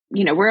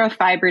we're a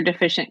fiber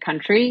deficient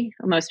country.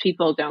 Most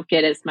people don't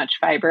get as much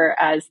fiber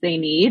as they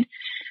need.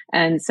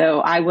 And so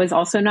I was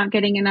also not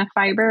getting enough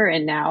fiber.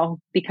 And now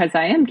because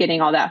I am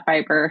getting all that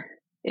fiber,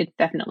 it's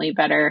definitely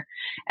better.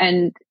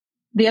 And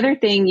the other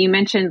thing you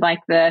mentioned,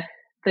 like the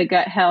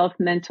gut health,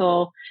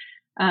 mental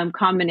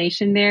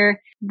combination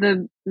there,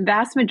 the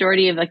vast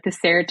majority of like the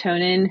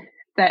serotonin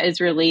that is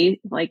really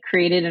like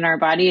created in our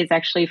body is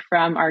actually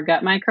from our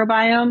gut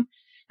microbiome.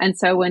 And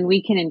so when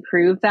we can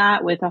improve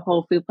that with a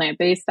whole food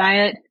plant-based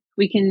diet,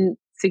 we can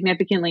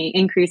significantly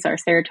increase our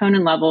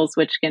serotonin levels,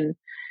 which can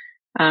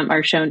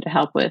are shown to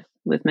help with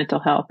mental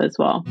health as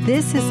well.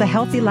 This is the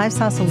Healthy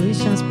Lifestyle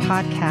Solutions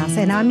podcast,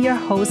 and I'm your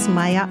host,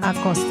 Maya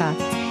Acosta.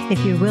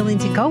 If you're willing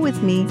to go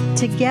with me,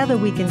 together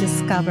we can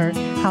discover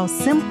how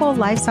simple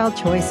lifestyle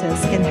choices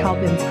can help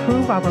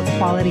improve our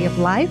quality of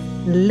life.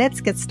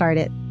 Let's get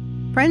started.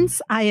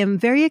 Friends, I am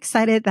very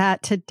excited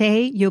that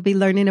today you'll be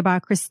learning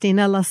about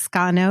Christina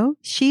Lascano.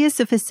 She is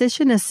a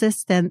physician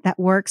assistant that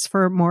works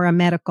for Mora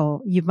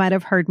Medical. You might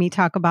have heard me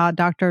talk about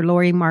Dr.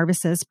 Lori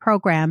Marvis's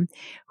program,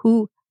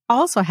 who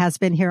also has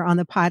been here on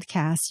the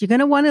podcast. You're going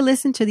to want to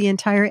listen to the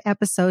entire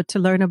episode to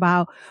learn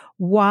about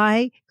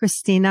why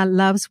Christina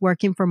loves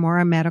working for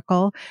Mora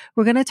Medical.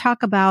 We're going to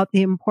talk about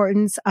the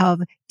importance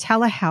of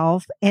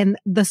telehealth and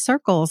the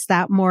circles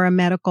that Mora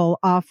Medical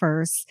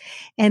offers.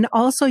 And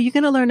also you're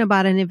going to learn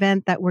about an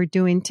event that we're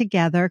doing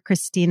together,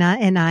 Christina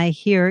and I,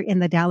 here in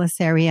the Dallas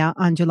area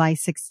on July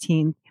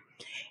 16th.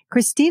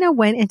 Christina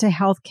went into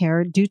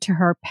healthcare due to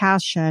her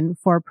passion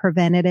for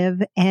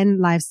preventative and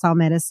lifestyle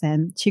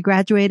medicine. She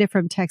graduated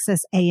from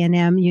Texas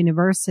A&M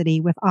University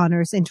with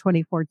honors in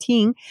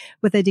 2014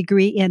 with a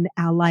degree in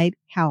allied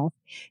health.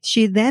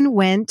 She then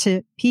went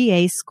to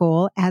PA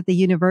school at the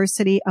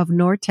University of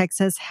North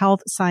Texas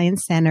Health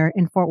Science Center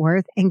in Fort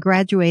Worth and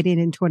graduated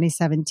in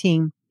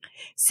 2017.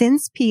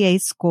 Since PA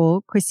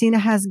school, Christina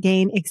has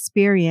gained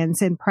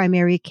experience in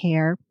primary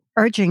care,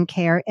 urgent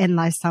care, and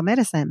lifestyle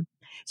medicine.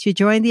 She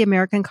joined the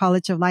American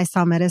College of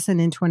Lifestyle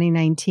Medicine in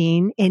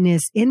 2019 and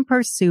is in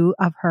pursuit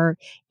of her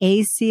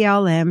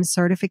ACLM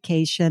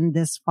certification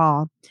this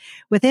fall.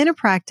 Within her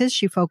practice,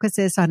 she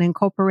focuses on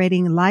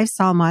incorporating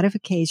lifestyle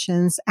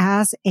modifications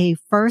as a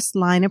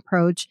first-line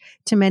approach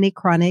to many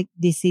chronic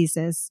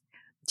diseases.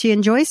 She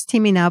enjoys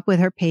teaming up with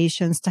her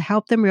patients to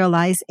help them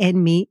realize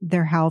and meet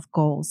their health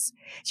goals.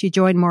 She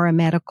joined Mora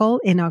Medical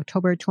in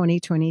October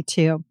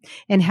 2022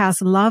 and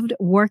has loved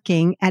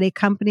working at a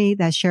company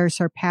that shares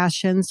her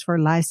passions for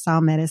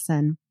lifestyle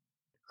medicine.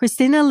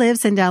 Christina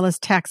lives in Dallas,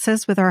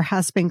 Texas with her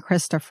husband,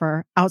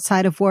 Christopher.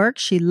 Outside of work,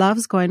 she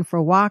loves going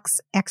for walks,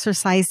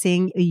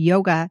 exercising,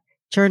 yoga,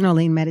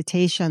 journaling,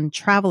 meditation,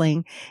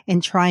 traveling,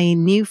 and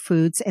trying new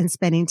foods and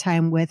spending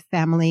time with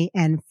family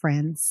and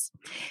friends.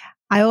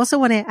 I also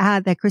want to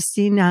add that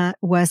Christina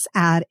was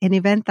at an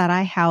event that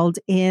I held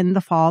in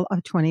the fall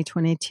of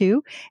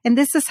 2022. And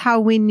this is how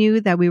we knew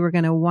that we were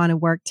going to want to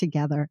work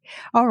together.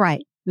 All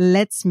right,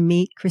 let's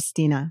meet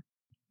Christina.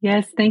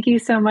 Yes, thank you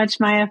so much,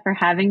 Maya, for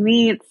having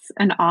me. It's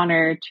an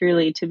honor,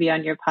 truly, to be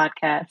on your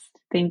podcast.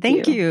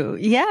 Thank you.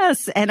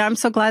 Yes. And I'm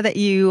so glad that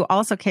you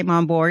also came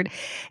on board.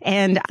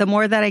 And the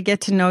more that I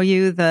get to know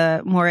you,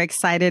 the more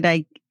excited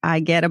I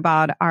get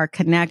about our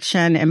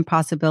connection and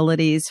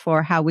possibilities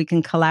for how we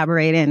can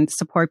collaborate and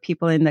support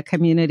people in the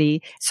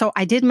community. So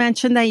I did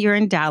mention that you're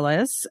in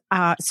Dallas.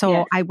 Yes.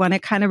 I want to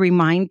kind of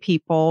remind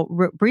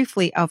people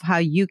briefly of how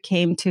you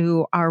came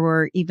to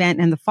our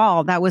event in the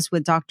fall. That was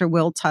with Dr.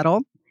 Will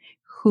Tuttle,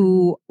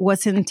 who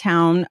was in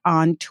town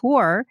on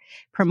tour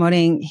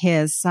promoting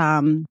his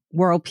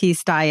World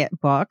Peace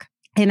Diet book.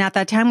 And at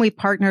that time, we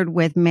partnered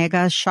with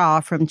Mega Shaw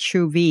from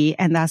True V,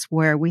 and that's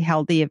where we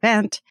held the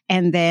event.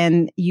 And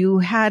then you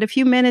had a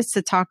few minutes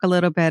to talk a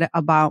little bit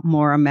about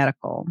Mora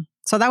Medical.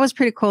 So that was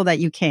pretty cool that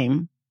you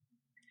came.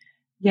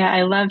 Yeah,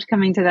 I loved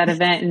coming to that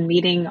event and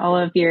meeting all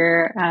of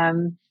your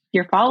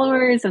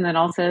followers, and then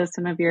also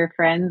some of your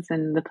friends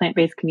in the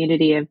plant-based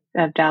community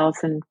of Dallas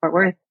and Fort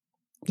Worth.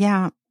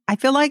 Yeah. I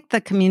feel like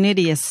the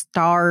community is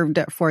starved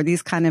for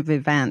these kind of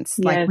events.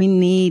 Yes. Like we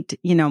need,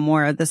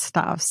 more of this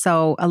stuff.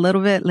 So a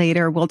little bit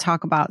later, we'll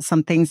talk about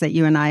some things that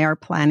you and I are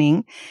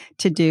planning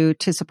to do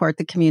to support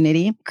the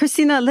community.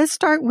 Christina, let's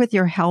start with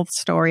your health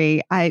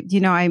story. I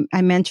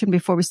mentioned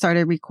before we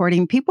started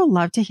recording, people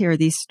love to hear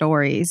these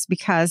stories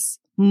because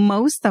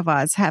most of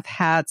us have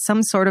had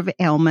some sort of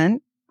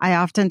ailment. I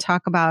often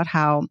talk about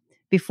how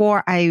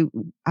before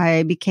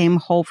I became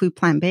whole food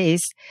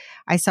plant-based,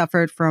 I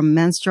suffered from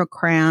menstrual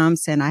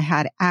cramps and I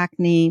had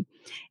acne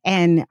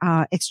and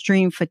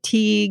extreme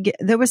fatigue.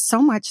 There was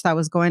so much that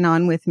was going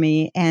on with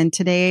me. And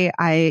today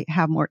I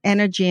have more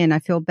energy and I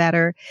feel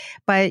better.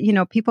 But,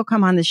 people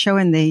come on the show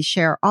and they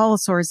share all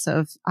sorts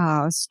of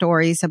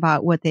stories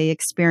about what they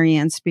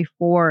experienced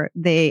before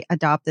they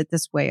adopted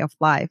this way of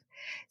life.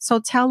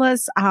 So tell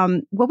us,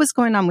 what was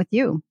going on with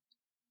you?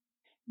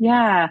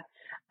 Yeah.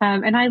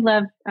 And I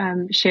love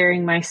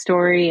sharing my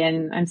story,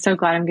 and I'm so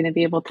glad I'm going to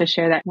be able to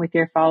share that with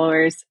your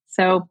followers.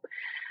 So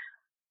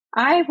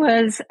I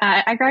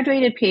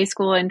graduated PA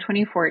school in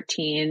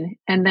 2014,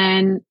 and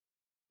then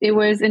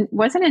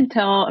wasn't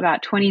until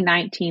about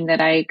 2019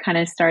 that I kind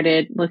of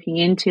started looking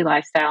into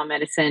lifestyle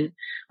medicine.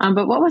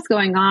 But what was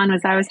going on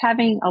was I was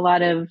having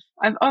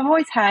I've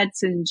always had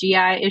some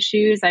GI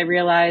issues. I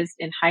realized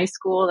in high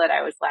school that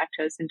I was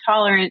lactose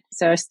intolerant.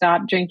 So I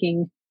stopped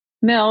drinking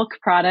milk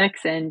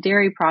products and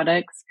dairy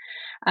products.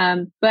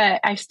 But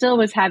I still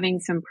was having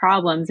some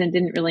problems and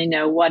didn't really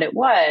know what it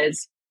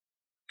was.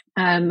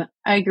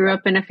 I grew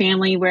up in a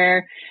family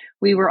where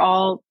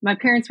my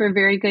parents were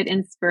very good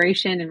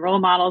inspiration and role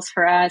models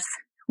for us.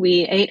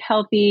 We ate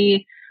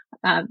healthy,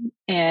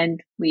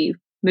 and we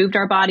moved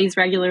our bodies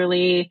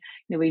regularly.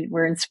 We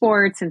were in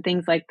sports and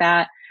things like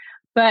that.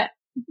 But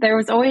there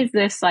was always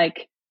this,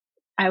 like,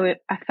 I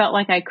felt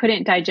like I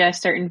couldn't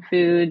digest certain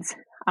foods.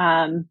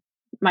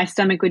 My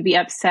stomach would be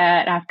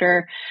upset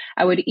after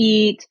I would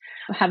eat,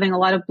 having a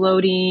lot of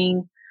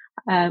bloating,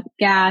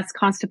 gas,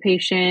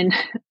 constipation.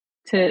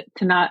 To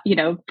not,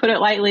 put it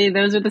lightly,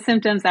 those are the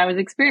symptoms I was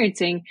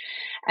experiencing.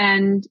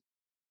 And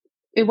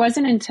it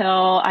wasn't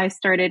until I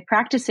started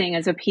practicing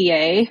as a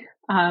PA.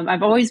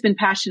 I've always been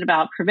passionate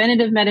about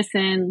preventative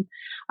medicine.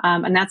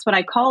 And that's what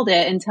I called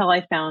it until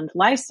I found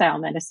lifestyle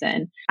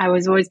medicine. I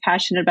was always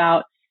passionate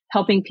about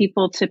helping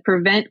people to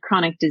prevent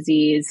chronic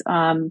disease,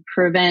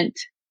 prevent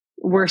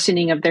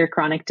worsening of their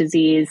chronic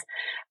disease,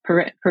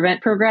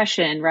 prevent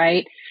progression,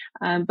 right?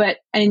 But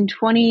in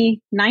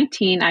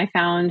 2019, I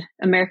found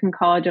American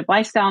College of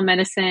Lifestyle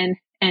Medicine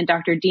and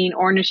Dr. Dean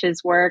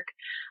Ornish's work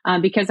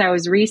because I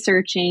was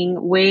researching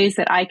ways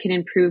that I could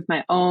improve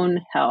my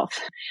own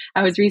health.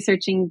 I was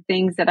researching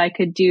things that I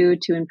could do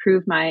to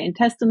improve my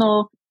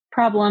intestinal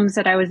problems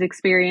that I was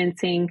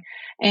experiencing.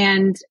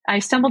 And I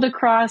stumbled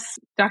across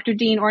Dr.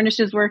 Dean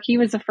Ornish's work. He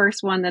was the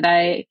first one that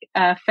I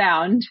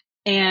found.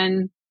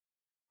 And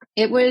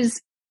it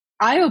was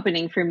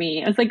eye-opening for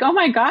me. I was like, oh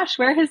my gosh,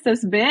 where has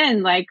this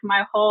been like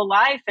my whole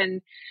life?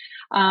 And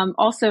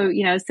also,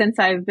 since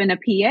I've been a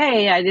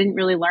PA, I didn't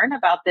really learn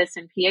about this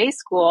in PA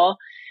school.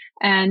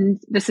 And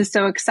this is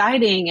so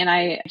exciting. And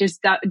I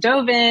just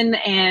dove in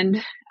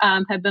and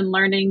have been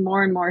learning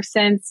more and more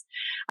since.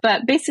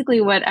 But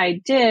basically what I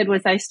did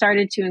was I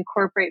started to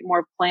incorporate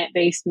more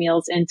plant-based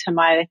meals into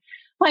my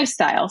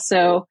lifestyle.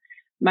 So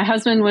my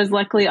husband was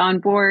luckily on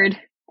board,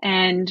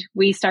 and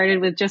we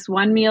started with just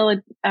one meal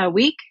a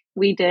week.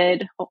 We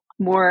did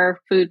more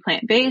food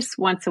plant-based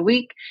once a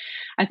week.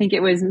 I think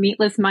it was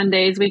meatless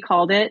Mondays, we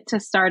called it, to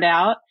start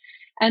out.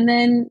 And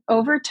then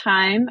over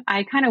time,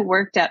 I kind of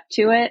worked up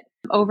to it.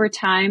 Over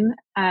time,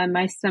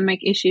 my stomach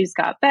issues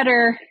got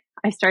better.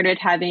 I started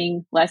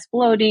having less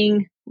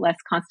bloating, less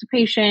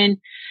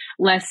constipation,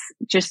 less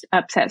just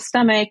upset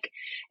stomach.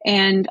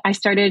 And I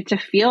started to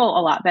feel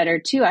a lot better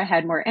too. I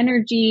had more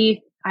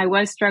energy. I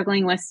was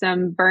struggling with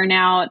some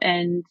burnout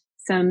and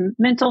some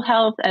mental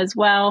health as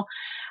well,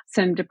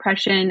 some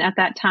depression at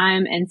that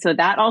time. And so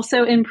that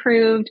also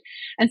improved.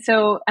 And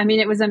so,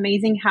 it was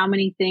amazing how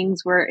many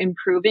things were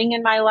improving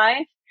in my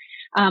life.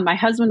 My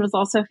husband was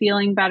also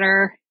feeling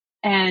better.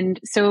 And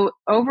so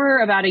over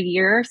about a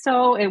year or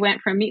so, it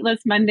went from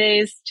meatless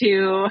Mondays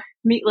to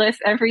meatless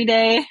every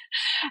day.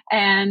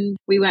 And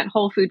we went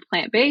whole food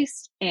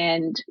plant-based.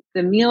 And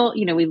the meal,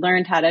 we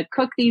learned how to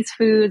cook these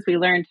foods. We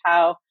learned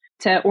how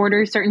to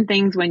order certain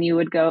things when you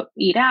would go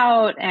eat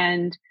out.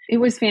 And it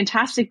was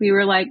fantastic. We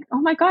were like, oh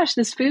my gosh,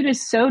 this food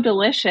is so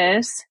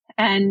delicious.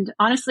 And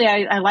honestly,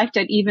 I liked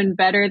it even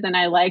better than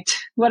I liked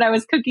what I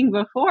was cooking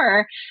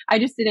before. I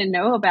just didn't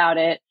know about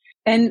it.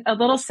 And a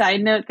little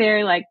side note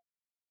there, like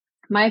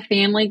my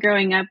family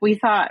growing up, we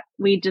thought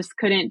we just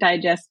couldn't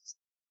digest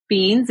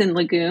beans and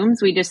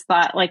legumes. We just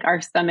thought like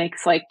our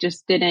stomachs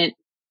didn't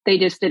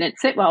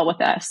sit well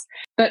with us.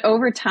 But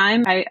over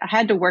time, I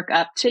had to work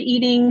up to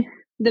eating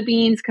the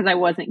beans because I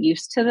wasn't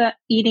used to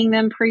eating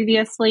them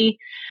previously.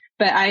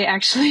 But I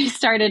actually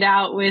started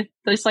out with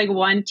just like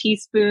 1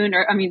 tablespoon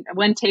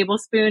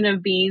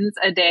of beans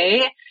a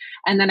day.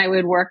 And then I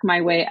would work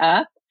my way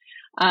up.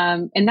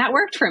 And that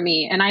worked for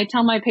me. And I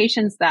tell my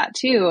patients that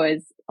too,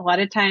 is a lot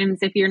of times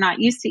if you're not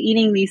used to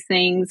eating these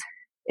things,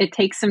 it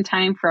takes some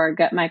time for our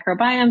gut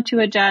microbiome to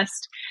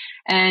adjust.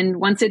 And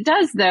once it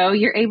does, though,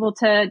 you're able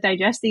to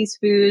digest these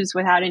foods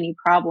without any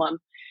problem.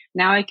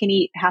 Now I can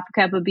eat half a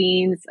cup of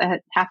beans,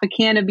 half a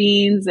can of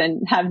beans,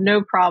 and have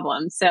no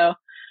problem. So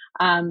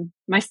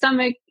my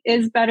stomach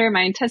is better.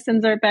 My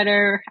intestines are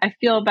better. I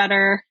feel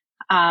better.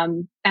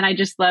 And I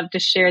just love to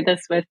share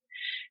this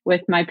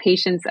with my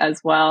patients as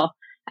well.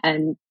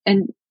 And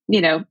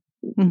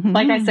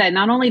like I said,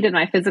 not only did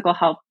my physical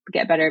health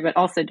get better, but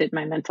also did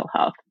my mental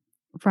health.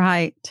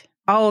 Right.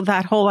 Oh,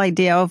 that whole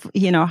idea of,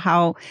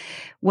 how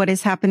what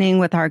is happening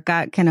with our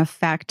gut can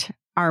affect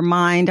our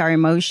mind, our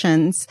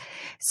emotions.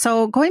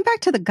 So going back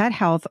to the gut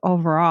health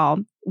overall,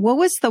 what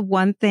was the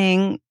one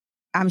thing,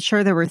 I'm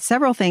sure there were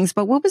several things,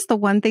 but what was the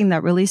one thing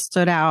that really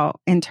stood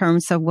out in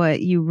terms of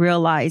what you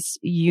realized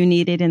you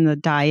needed in the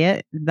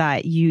diet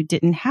that you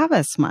didn't have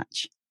as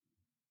much?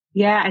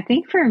 Yeah, I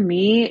think for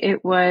me,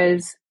 it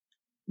was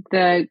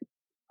the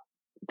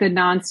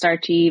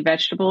non-starchy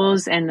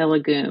vegetables and the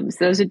legumes.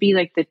 Those would be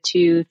like the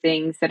two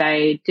things that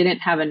I didn't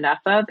have enough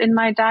of in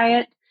my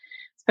diet,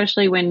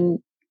 especially when,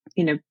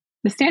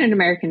 the standard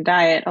American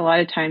diet, a lot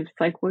of times it's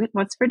like,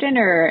 what's for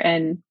dinner?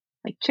 And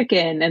like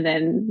chicken. And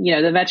then,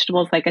 the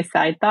vegetables, like a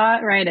side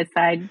thought, right? A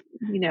side,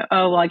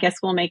 oh, well, I guess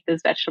we'll make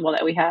this vegetable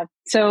that we have.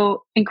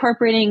 So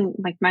incorporating,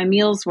 like, my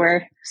meals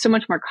were so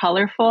much more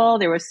colorful.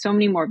 There was so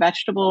many more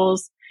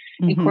vegetables,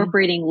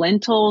 incorporating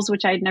lentils,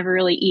 which I'd never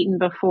really eaten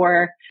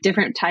before,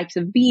 different types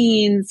of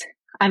beans.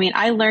 I mean,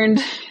 I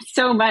learned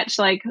so much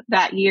like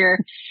that year.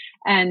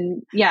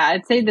 And yeah,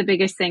 I'd say the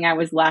biggest thing I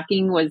was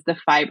lacking was the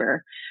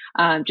fiber,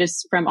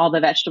 just from all the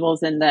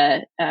vegetables and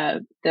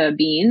the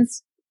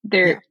beans.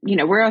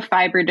 We're a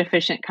fiber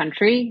deficient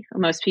country.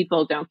 Most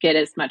people don't get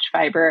as much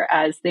fiber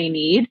as they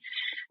need.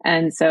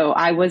 And so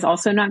I was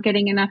also not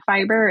getting enough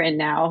fiber. And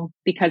now,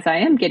 because I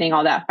am getting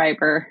all that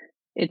fiber,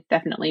 it's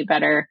definitely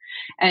better.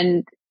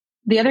 And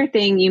the other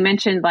thing you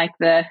mentioned, like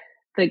the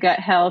gut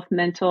health,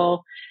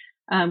 mental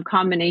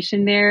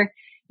combination there,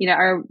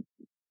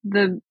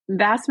 the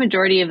vast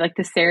majority of like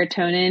the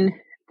serotonin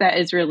that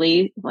is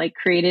really like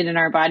created in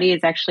our body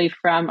is actually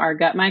from our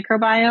gut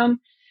microbiome.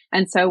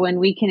 And so when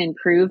we can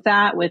improve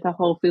that with a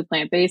whole food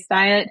plant-based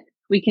diet,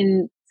 we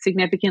can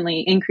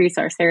significantly increase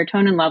our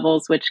serotonin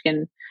levels, which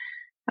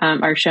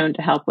are shown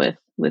to help with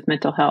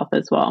mental health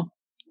as well.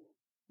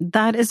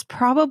 That is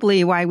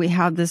probably why we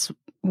have this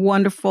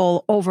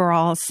wonderful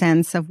overall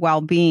sense of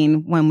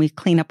well-being when we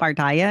clean up our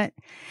diet,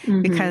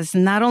 because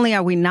not only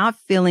are we not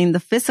feeling the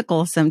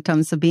physical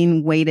symptoms of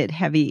being weighted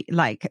heavy,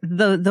 like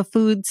the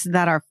foods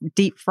that are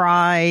deep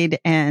fried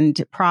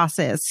and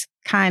processed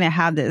kind of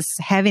have this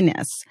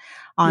heaviness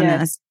on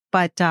us.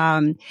 But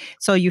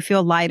so you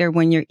feel lighter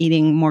when you're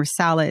eating more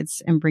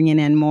salads and bringing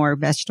in more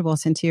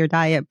vegetables into your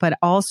diet. But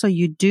also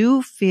you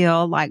do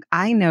feel like,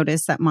 I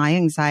noticed that my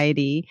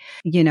anxiety,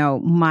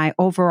 my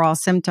overall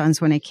symptoms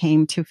when it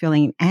came to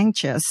feeling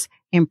anxious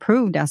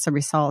improved as a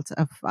result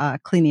of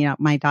cleaning up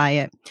my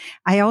diet.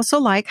 I also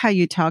like how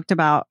you talked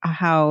about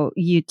how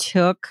you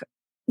took,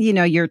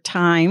 your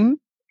time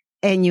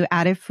and you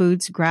added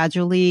foods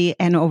gradually.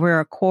 And over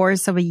a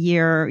course of a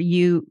year,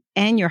 you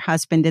and your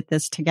husband did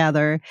this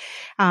together.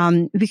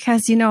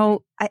 Because, and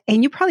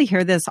you probably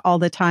hear this all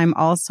the time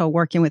also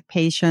working with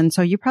patients.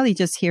 So you probably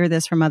just hear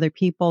this from other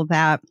people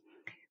that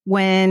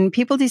when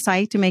people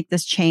decide to make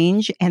this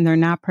change and they're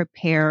not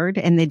prepared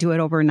and they do it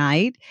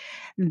overnight,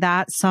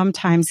 that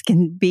sometimes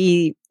can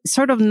be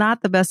sort of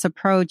not the best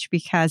approach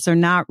because they're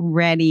not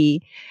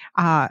ready.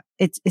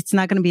 It's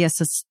not going to be a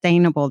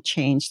sustainable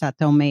change that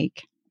they'll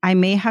make. I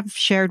may have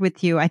shared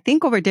with you, I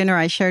think over dinner,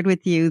 I shared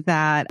with you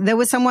that there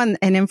was an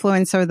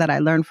influencer that I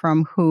learned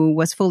from who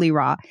was fully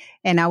raw,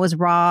 and I was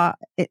raw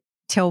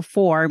till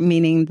 4,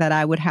 meaning that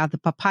I would have the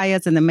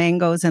papayas and the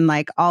mangoes and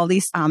like all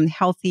these,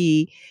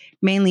 healthy,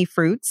 mainly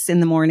fruits in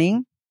the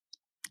morning.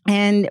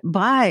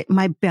 But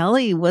my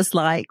belly was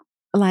like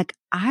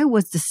I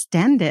was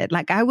distended,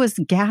 like I was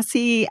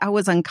gassy, I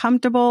was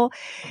uncomfortable.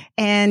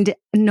 And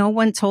no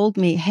one told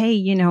me, hey,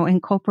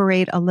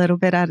 incorporate a little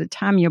bit at a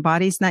time. Your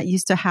body's not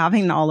used to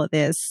having all of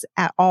this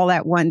at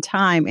one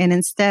time. And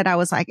instead I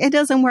was like, it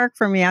doesn't work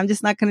for me. I'm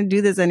just not going to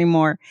do this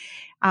anymore.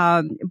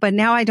 But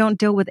now I don't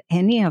deal with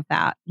any of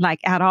that, like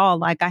at all.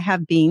 Like I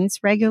have beans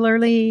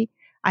regularly.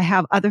 I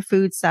have other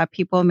foods that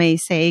people may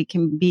say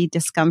can be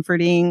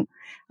discomforting,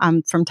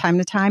 from time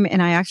to time.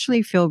 And I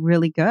actually feel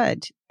really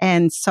good.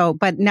 And so,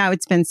 but now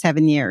it's been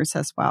 7 years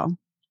as well.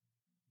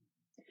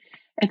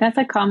 And that's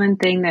a common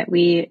thing that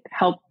we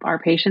help our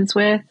patients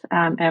with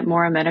at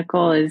Mora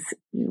Medical is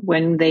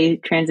when they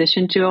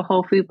transition to a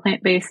whole food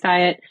plant-based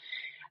diet,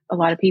 a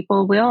lot of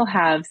people will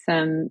have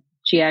some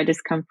GI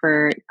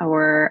discomfort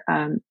or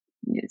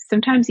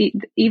sometimes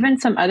even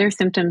some other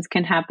symptoms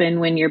can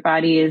happen when your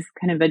body is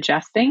kind of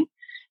adjusting.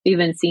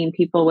 Even seen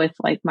people with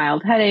like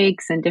mild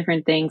headaches and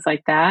different things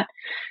like that.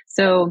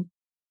 So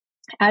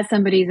as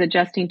somebody's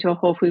adjusting to a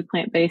whole food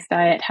plant-based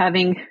diet,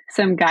 having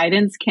some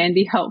guidance can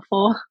be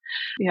helpful.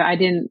 I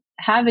didn't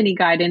have any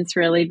guidance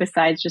really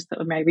besides just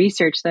my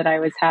research that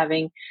I was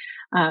having,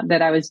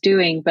 that I was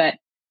doing. But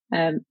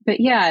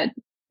yeah,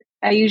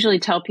 I usually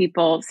tell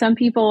people, some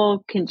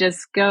people can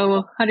just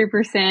go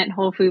 100%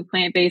 whole food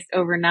plant-based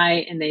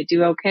overnight and they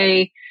do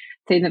okay.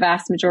 Say the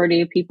vast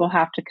majority of people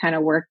have to kind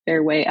of work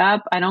their way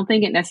up. I don't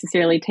think it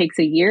necessarily takes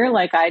a year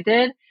like I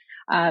did.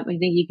 I think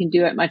you can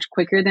do it much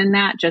quicker than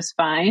that, just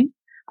fine.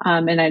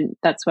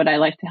 That's what I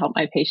like to help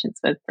my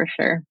patients with for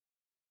sure.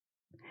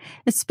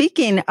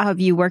 Speaking of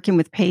you working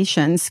with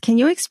patients, can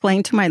you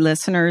explain to my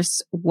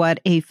listeners what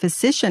a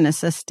physician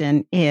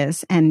assistant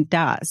is and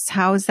does?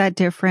 How is that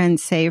different,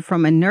 say,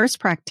 from a nurse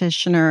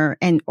practitioner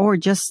or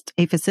just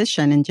a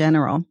physician in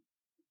general?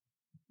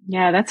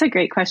 Yeah, that's a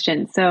great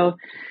question. So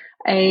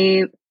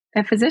a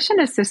physician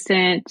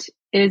assistant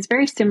is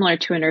very similar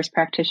to a nurse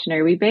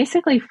practitioner. We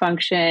basically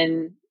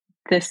function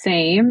the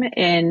same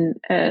in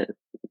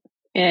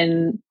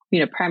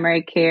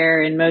primary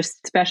care and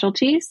most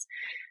specialties.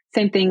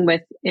 Same thing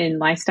in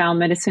lifestyle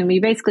medicine. We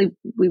basically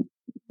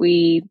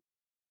we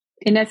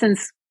in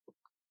essence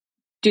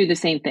do the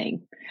same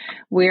thing.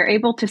 We're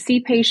able to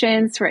see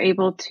patients. We're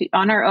able to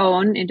on our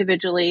own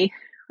individually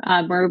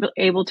We're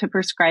able to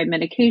prescribe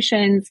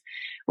medications.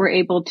 We're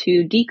able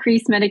to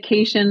decrease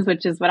medications,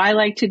 which is what I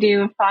like to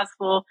do if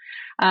possible.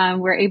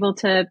 We're able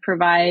to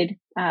provide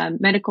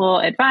medical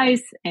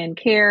advice and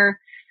care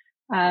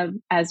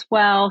as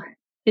well.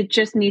 It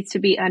just needs to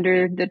be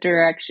under the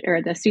direction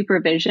or the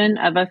supervision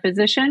of a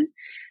physician.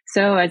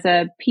 So as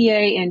a PA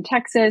in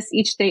Texas,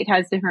 each state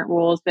has different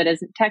rules, but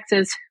as in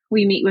Texas,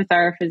 we meet with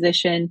our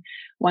physician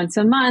once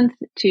a month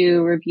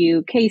to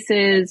review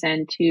cases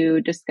and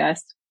to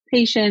discuss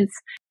patients,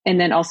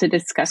 and then also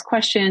discuss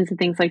questions and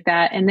things like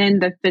that. And then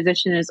the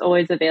physician is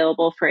always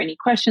available for any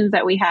questions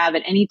that we have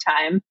at any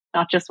time,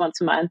 not just once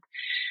a month.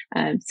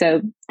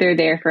 So they're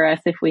there for us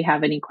if we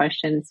have any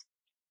questions.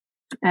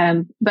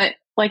 But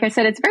like I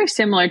said, it's very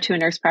similar to a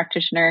nurse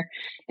practitioner.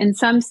 In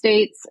some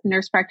states,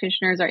 nurse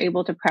practitioners are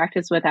able to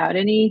practice without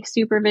any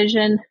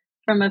supervision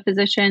from a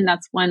physician.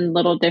 That's one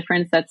little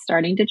difference that's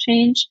starting to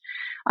change.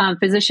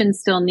 Physicians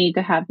still need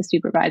to have the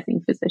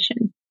supervising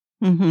physician.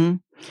 Mm-hmm.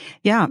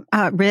 Yeah.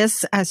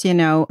 Riz, as you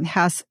know,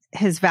 has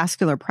his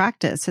vascular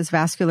practice, his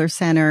vascular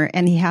center,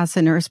 and he has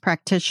a nurse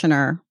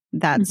practitioner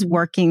that's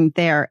working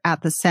there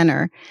at the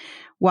center.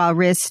 While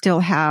Riz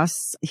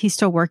he's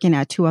still working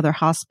at 2 other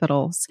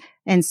hospitals.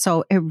 And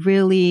so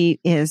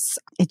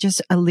it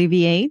just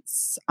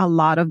alleviates a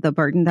lot of the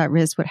burden that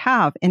Riz would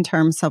have in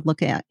terms of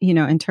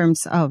in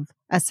terms of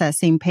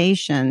assessing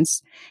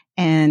patients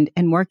and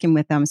working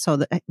with them. So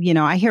that,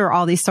 I hear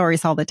all these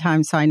stories all the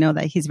time. So I know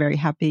that he's very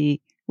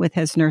happy with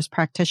his nurse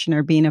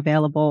practitioner being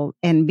available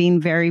and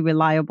being very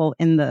reliable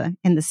in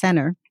the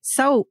center.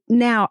 So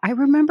now I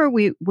remember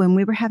when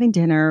we were having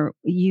dinner,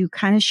 you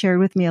kind of shared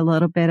with me a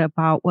little bit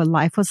about what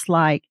life was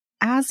like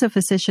as a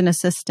physician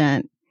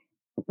assistant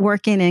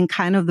working in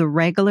kind of the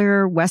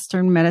regular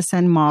Western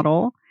medicine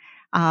model,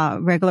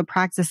 regular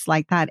practice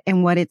like that,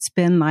 and what it's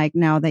been like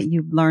now that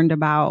you've learned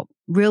about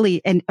really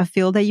in a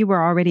field that you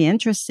were already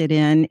interested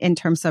in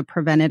terms of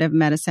preventative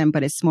medicine,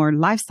 but it's more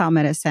lifestyle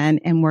medicine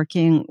and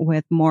working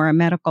with more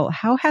medical.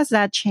 How has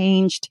that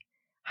changed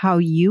how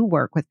you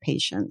work with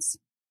patients?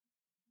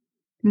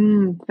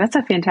 That's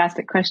a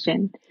fantastic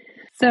question.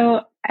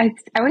 So I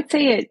would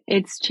say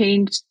it's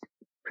changed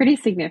pretty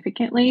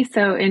significantly.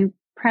 So in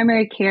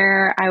primary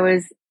care,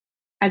 as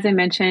I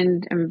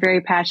mentioned, I'm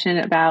very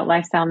passionate about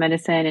lifestyle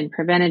medicine and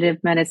preventative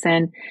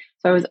medicine.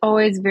 So I was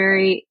always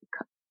very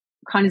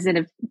cognizant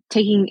of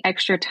taking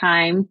extra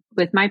time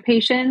with my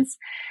patients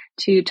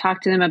to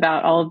talk to them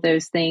about all of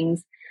those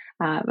things,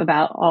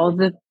 about all of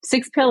the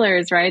 6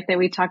 pillars, right, that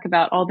we talk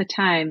about all the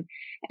time.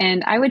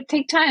 And I would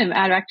take time.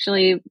 I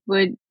actually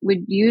would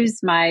use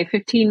my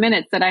 15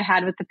 minutes that I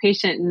had with the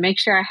patient and make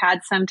sure I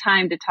had some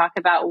time to talk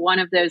about one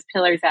of those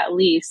pillars at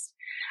least,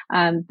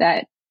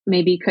 that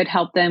maybe could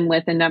help them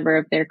with a number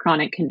of their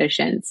chronic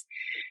conditions.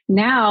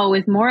 Now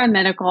with Mora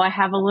Medical, I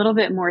have a little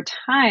bit more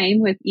time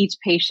with each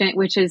patient,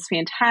 which is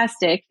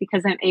fantastic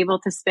because I'm able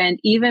to spend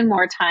even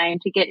more time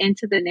to get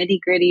into the nitty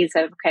gritties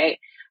of, okay,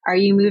 are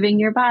you moving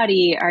your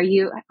body?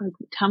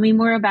 Tell me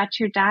more about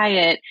your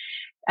diet.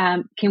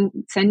 Can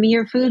send me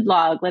your food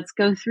log. Let's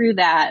go through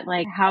that.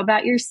 Like, how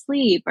about your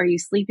sleep? Are you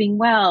sleeping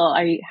well?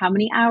 How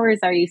many hours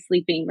are you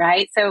sleeping?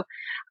 Right. So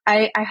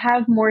I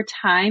have more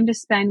time to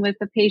spend with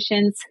the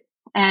patients.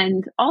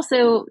 And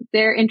also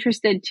they're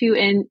interested too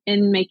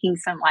in making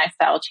some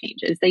lifestyle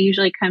changes. They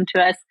usually come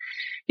to us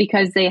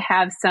because they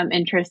have some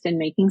interest in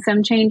making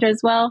some change as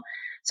well.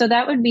 So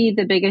that would be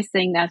the biggest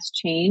thing that's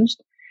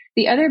changed.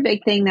 The other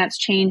big thing that's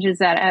changed is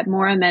that at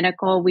Mora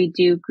Medical, we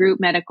do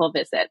group medical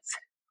visits.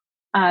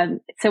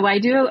 So I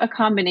do a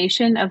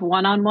combination of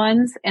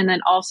one-on-ones and then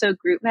also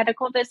group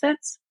medical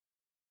visits.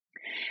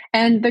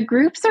 And the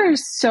groups are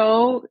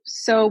so,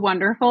 so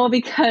wonderful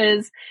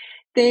because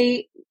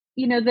they,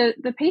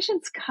 the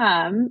patients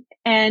come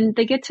and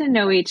they get to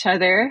know each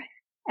other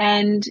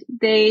and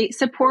they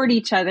support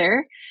each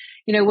other.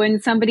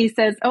 When somebody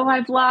says, "Oh,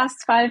 I've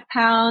lost 5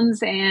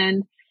 pounds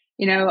and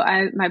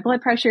my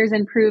blood pressure is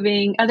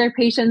improving," other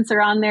patients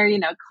are on there,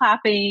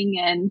 clapping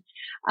and,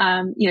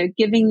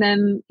 giving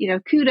them,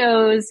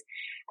 kudos.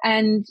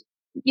 And,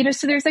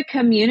 so there's a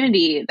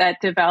community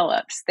that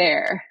develops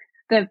there.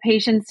 The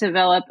patients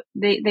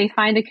they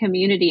find a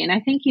community. And I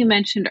think you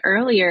mentioned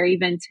earlier,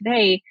 even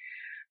today,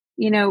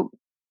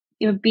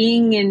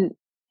 being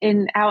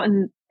out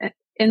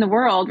in the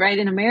world, right,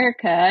 in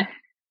America,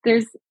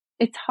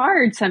 it's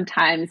hard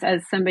sometimes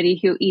as somebody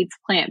who eats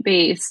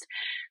plant-based.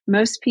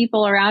 Most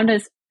people around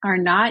us are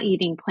not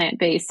eating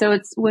plant-based. So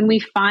it's when we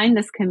find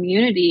this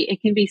community,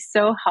 it can be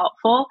so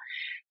helpful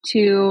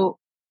to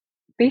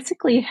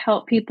basically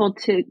help people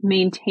to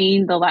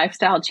maintain the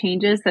lifestyle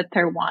changes that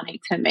they're wanting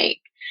to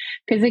make.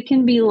 Because it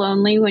can be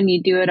lonely when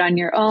you do it on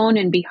your own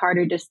and be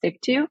harder to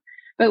stick to.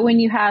 But when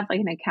you have like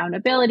an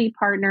accountability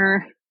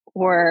partner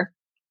or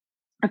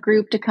a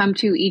group to come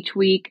to each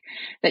week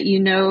that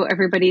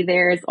everybody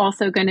there is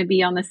also going to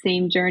be on the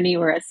same journey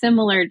or a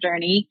similar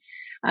journey,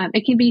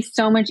 it can be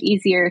so much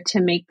easier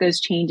to make those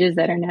changes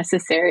that are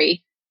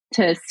necessary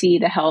to see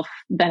the health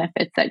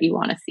benefits that you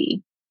want to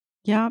see.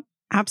 Yeah.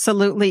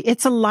 Absolutely.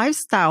 It's a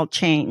lifestyle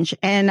change.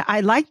 And I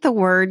like the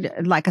word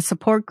like a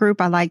support group.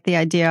 I like the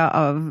idea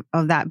of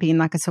that being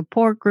like a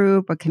support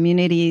group, a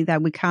community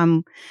that we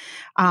come,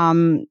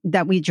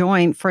 that we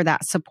join for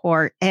that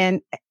support.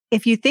 And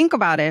if you think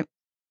about it,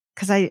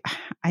 because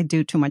I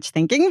do too much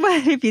thinking,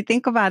 but if you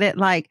think about it,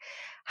 like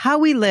how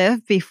we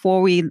live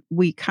before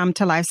we come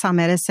to lifestyle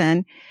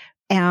medicine,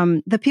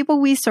 the people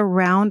we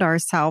surround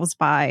ourselves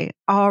by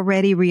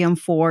already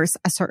reinforce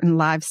a certain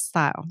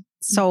lifestyle.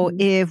 So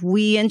if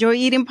we enjoy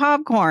eating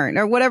popcorn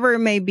or whatever it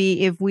may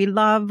be, if we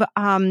love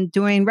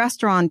doing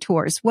restaurant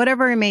tours,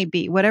 whatever it may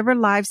be, whatever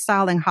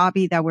lifestyle and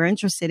hobby that we're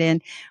interested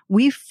in,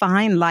 we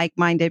find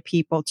like-minded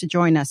people to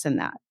join us in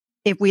that.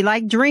 If we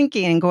like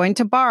drinking and going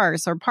to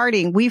bars or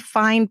partying, we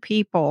find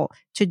people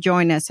to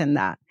join us in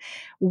that.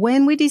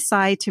 When we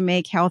decide to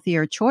make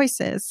healthier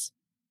choices,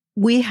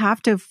 we have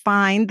to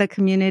find the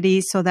community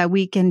so that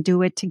we can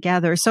do it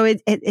together. So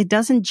it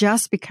doesn't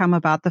just become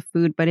about the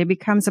food, but it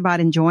becomes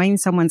about enjoying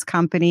someone's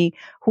company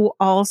who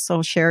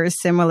also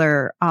shares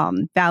similar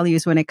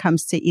values when it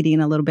comes to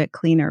eating a little bit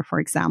cleaner, for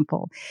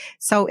example.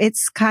 So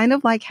it's kind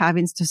of like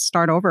having to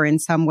start over in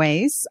some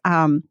ways.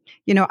 I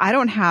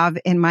don't have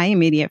in my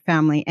immediate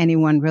family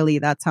anyone really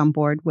that's on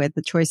board with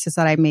the choices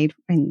that I made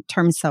in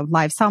terms of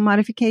lifestyle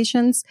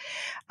modifications.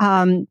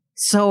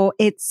 So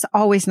it's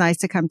always nice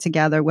to come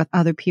together with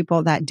other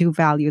people that do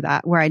value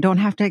that, where I don't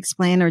have to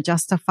explain or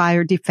justify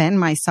or defend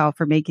myself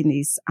for making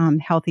these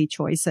healthy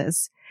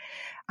choices.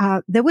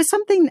 There was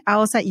something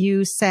else that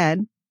you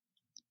said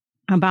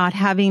about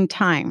having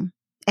time.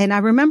 And I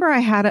remember I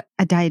had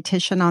a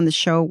dietitian on the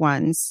show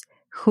once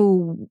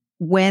who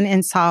went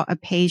and saw a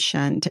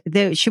patient.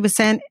 She was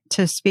sent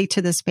to speak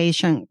to this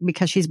patient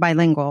because she's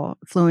bilingual,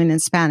 fluent in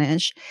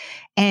Spanish.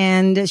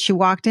 And she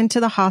walked into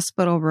the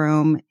hospital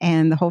room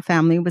and the whole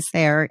family was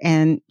there.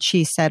 And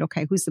she said,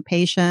 okay, who's the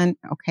patient?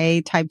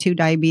 Okay, type 2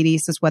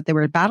 diabetes is what they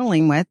were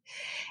battling with.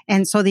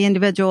 And so the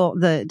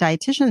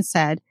dietitian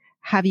said,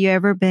 have you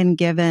ever been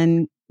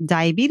given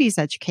diabetes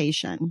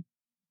education?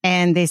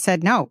 And they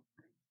said no.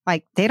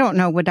 Like they don't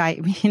know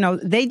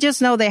they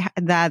just know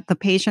that the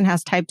patient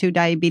has type 2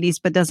 diabetes,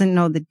 but doesn't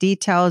know the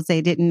details.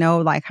 They didn't know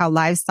like how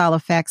lifestyle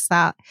affects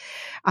that,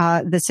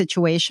 the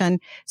situation.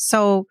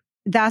 So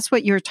that's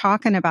what you're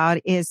talking about,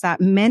 is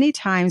that many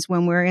times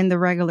when we're in the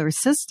regular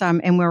system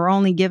and we're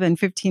only given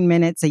 15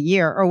 minutes a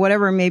year or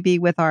whatever it may be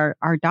with our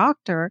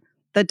doctor,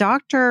 the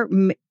doctor,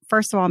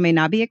 first of all, may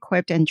not be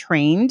equipped and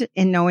trained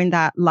in knowing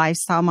that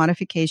lifestyle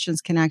modifications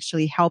can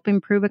actually help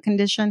improve a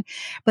condition,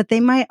 but they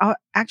might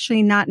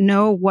actually not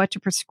know what to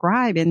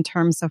prescribe in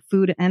terms of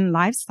food and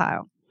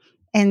lifestyle.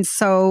 And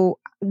so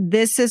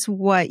this is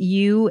what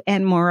you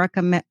and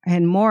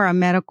Mora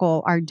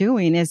Medical are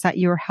doing, is that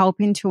you're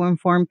helping to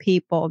inform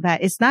people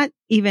that it's not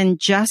even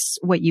just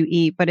what you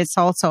eat, but it's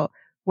also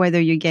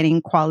whether you're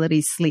getting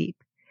quality sleep,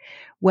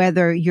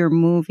 whether you're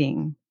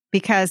moving,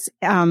 because,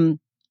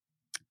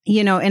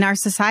 in our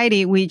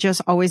society, we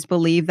just always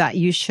believe that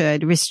you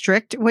should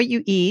restrict what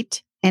you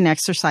eat and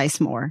exercise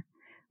more,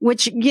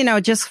 which,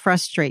 just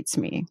frustrates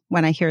me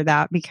when I hear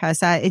that,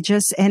 because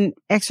and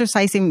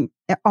exercising,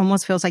 it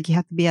almost feels like you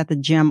have to be at the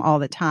gym all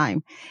the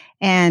time.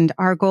 And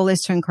our goal is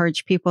to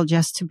encourage people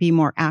just to be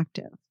more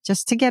active,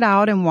 just to get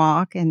out and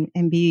walk and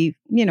be,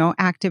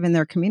 active in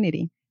their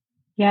community.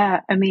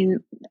 Yeah. I mean,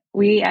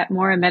 we at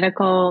Mora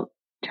Medical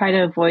try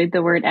to avoid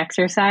the word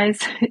exercise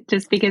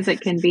just because it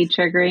can be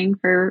triggering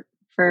for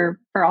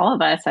all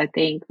of us, I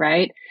think,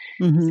 right?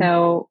 Mm-hmm.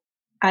 So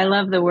I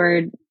love the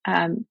word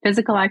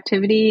physical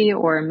activity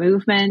or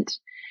movement.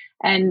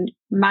 And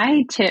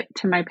my tip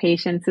to my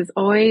patients is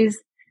always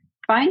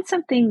find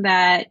something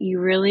that you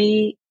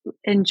really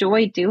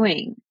enjoy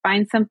doing.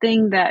 Find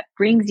something that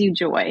brings you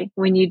joy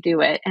when you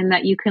do it and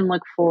that you can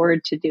look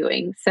forward to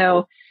doing.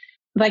 So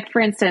like, for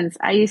instance,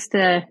 I used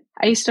to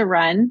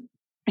run.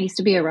 I used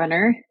to be a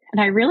runner and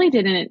I really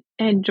didn't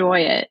enjoy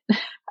it.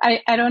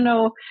 I don't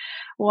know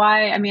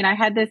why. I mean, I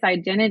had this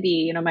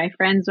identity, my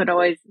friends would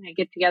always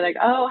get together, like,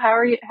 oh, how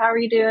are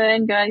you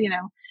doing? Good.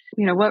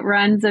 What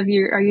runs are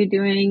you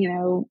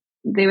doing?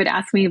 They would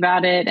ask me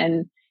about it.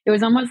 And it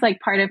was almost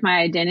like part of my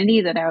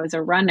identity that I was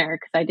a runner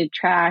because I did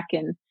track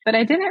but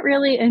I didn't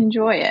really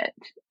enjoy it.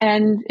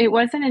 And it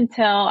wasn't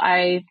until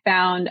I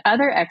found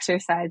other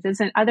exercises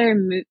and other,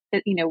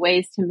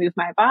 ways to move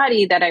my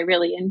body that I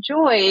really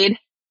enjoyed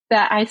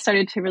that I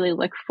started to really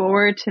look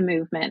forward to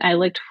movement. I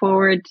looked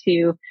forward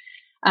to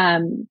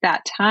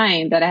that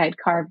time that I had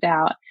carved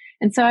out.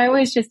 And so I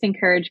always just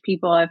encourage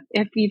people,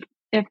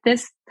 if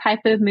this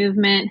type of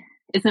movement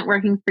isn't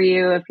working for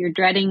you, if you're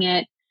dreading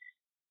it,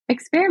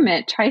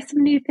 experiment, try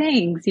some new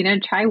things,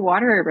 try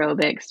water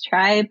aerobics,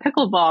 try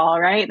pickleball,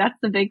 right? That's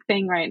the big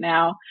thing right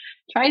now.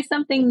 Try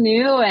something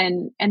new.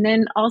 And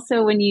then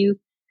also when you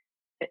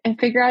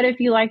figure out if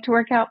you like to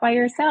work out by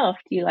yourself,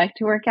 do you like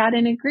to work out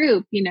in a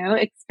group,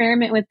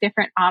 experiment with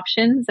different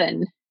options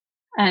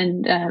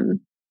and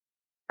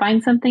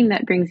find something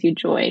that brings you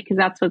joy, because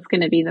that's what's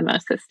going to be the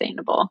most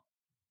sustainable.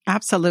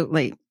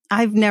 Absolutely.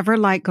 I've never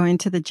liked going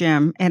to the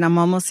gym, and I'm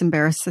almost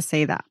embarrassed to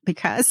say that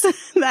because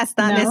that's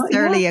not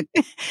necessarily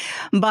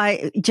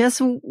but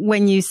just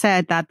when you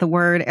said that the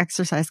word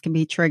exercise can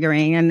be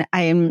triggering,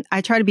 and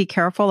I try to be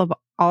careful of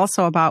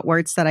also about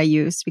words that I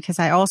use because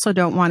I also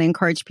don't want to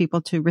encourage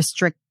people to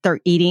restrict their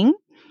eating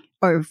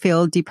or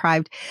feel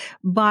deprived.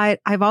 But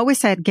I've always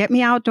said, get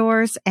me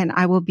outdoors and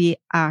I will be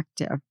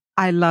active.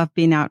 I love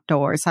being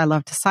outdoors. I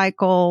love to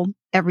cycle,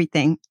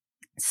 everything.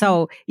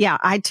 So yeah,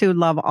 I too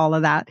love all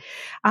of that.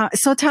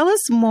 So tell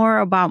us more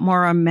about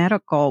Mora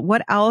Medical.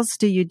 What else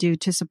do you do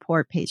to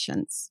support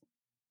patients?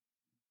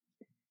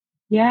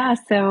 Yeah.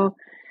 So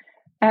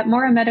at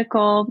Mora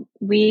Medical,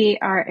 we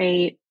are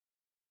a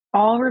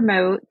all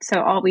remote.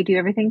 So we do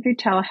everything through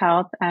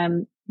telehealth,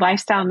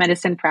 lifestyle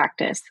medicine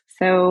practice.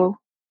 So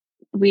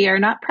we are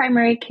not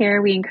primary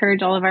care. We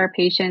encourage all of our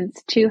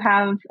patients to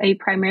have a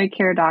primary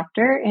care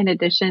doctor in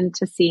addition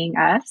to seeing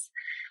us.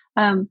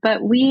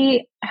 But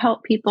we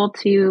help people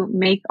to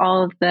make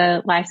all of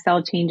the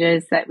lifestyle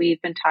changes that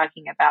we've been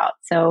talking about.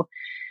 So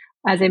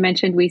as I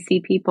mentioned, we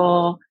see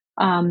people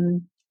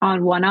on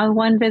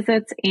one-on-one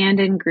visits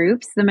and in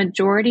groups. The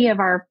majority of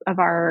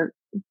our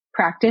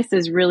practice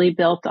is really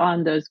built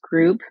on those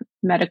group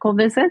medical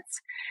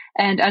visits.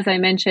 And as I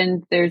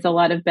mentioned, there's a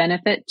lot of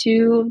benefit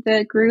to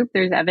the group.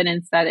 There's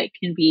evidence that it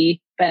can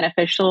be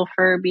beneficial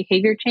for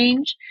behavior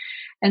change.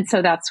 And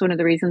so that's one of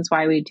the reasons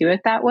why we do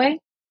it that way.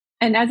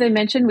 And as I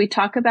mentioned, we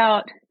talk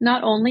about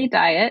not only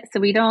diet, so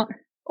we don't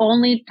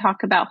only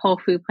talk about whole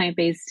food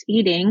plant-based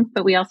eating,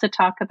 but we also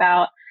talk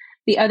about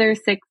the other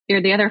 6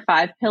 or the other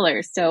 5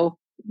 pillars. So,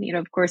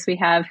 of course, we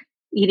have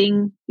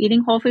eating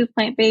whole food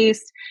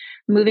plant-based,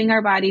 moving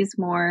our bodies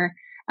more,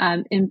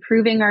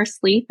 improving our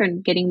sleep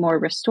and getting more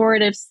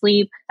restorative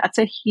sleep. That's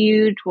a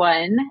huge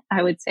one,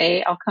 I would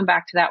say. I'll come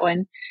back to that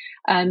one.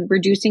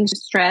 Reducing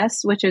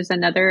stress, which is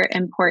another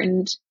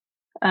important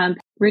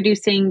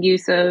reducing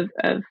use of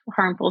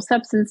harmful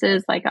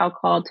substances like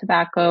alcohol,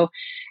 tobacco,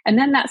 and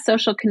then that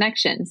social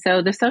connection.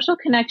 So the social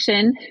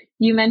connection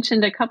you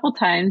mentioned a couple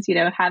times,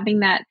 having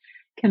that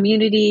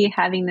community,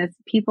 having this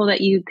people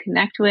that you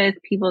connect with,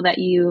 people that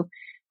you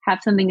have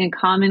something in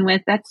common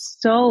with, that's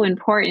so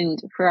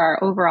important for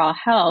our overall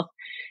health.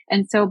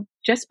 And so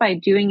just by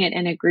doing it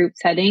in a group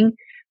setting,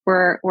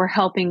 we're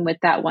helping with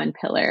that one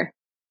pillar.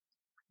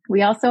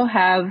 We also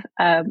have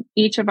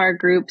each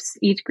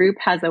group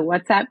has a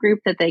WhatsApp group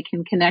that they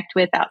can connect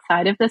with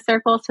outside of the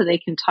circle so they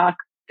can talk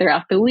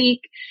throughout the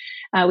week.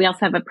 We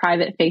also have a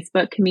private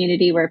Facebook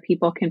community where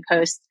people can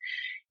post,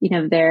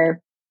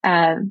 their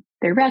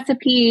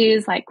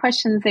recipes, like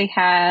questions they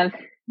have,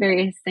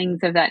 various things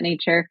of that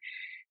nature.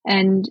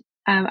 And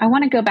I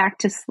want to go back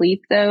to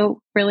sleep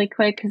though, really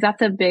quick, because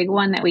that's a big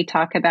one that we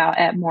talk about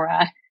at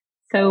Mora.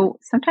 So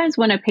sometimes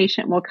when a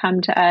patient will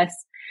come to us,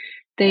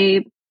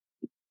 they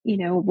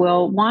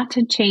will want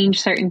to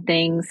change certain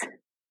things,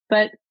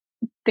 but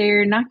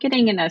they're not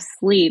getting enough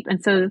sleep.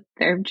 And so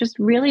they're just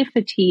really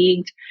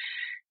fatigued.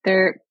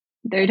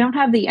 They don't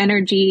have the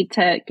energy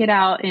to get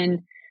out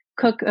and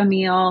cook a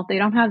meal. They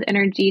don't have the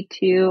energy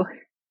to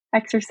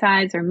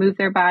exercise or move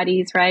their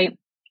bodies, right?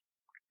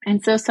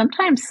 And so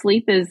sometimes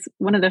sleep is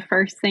one of the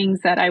first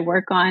things that I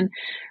work on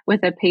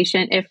with a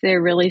patient if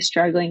they're really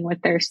struggling with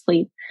their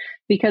sleep.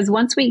 Because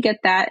once we get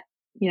that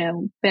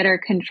better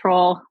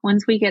control,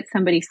 once we get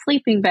somebody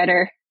sleeping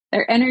better,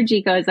 their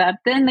energy goes up,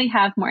 then they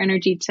have more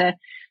energy to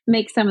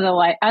make some of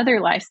the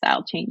other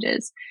lifestyle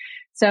changes.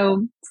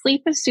 So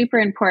sleep is super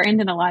important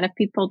and a lot of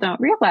people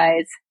don't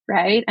realize,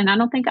 right? And I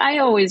don't think I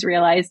always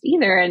realized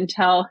either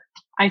until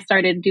I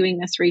started doing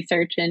this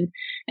research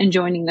and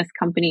joining this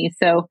company.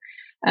 So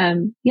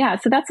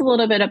so that's a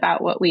little bit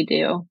about what we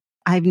do.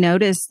 I've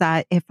noticed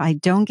that if I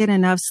don't get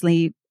enough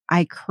sleep,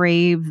 I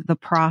crave the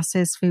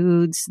processed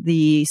foods,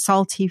 the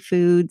salty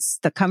foods,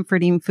 the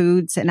comforting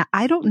foods. And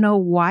I don't know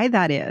why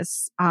that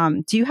is.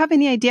 Do you have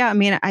any idea? I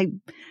mean,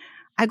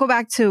 I go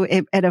back to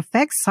it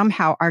affects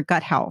somehow our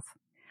gut health.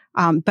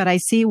 But I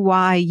see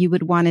why you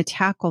would want to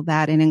tackle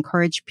that and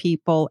encourage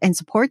people and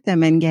support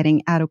them in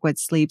getting adequate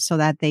sleep so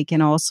that they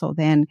can also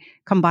then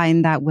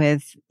combine that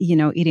with,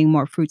 eating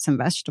more fruits and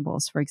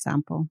vegetables, for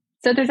example.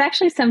 So there's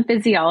actually some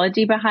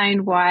physiology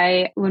behind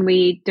why when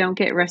we don't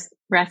get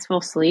restful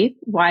sleep,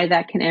 why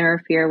that can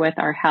interfere with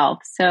our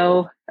health.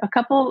 So a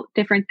couple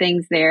different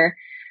things there.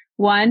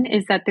 One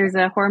is that there's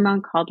a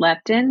hormone called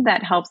leptin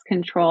that helps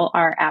control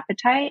our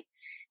appetite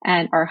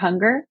and our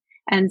hunger.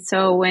 And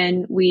so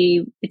when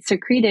it's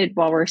secreted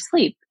while we're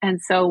asleep.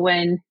 And so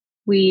when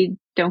we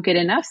don't get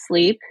enough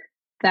sleep,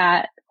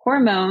 that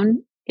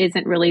hormone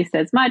isn't released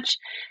as much.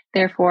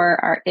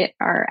 Therefore,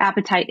 our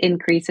appetite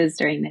increases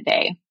during the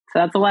day. So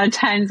that's a lot of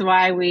times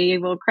why we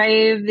will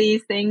crave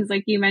these things,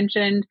 like you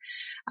mentioned,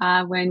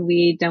 when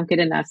we don't get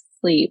enough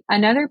sleep.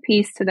 Another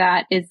piece to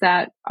that is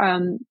that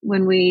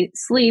when we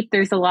sleep,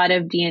 there's a lot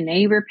of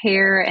DNA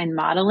repair and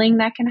modeling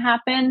that can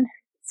happen.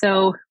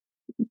 So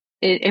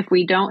if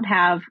we don't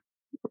have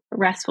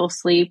restful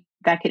sleep,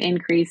 that could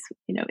increase,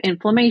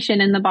 inflammation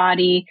in the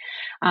body.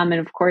 And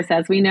of course,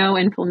 as we know,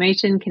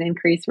 inflammation can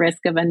increase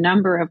risk of a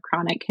number of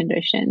chronic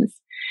conditions.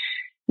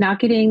 Not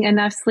getting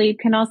enough sleep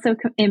can also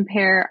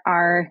impair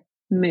our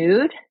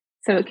mood.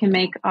 So it can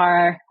make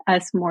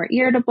us more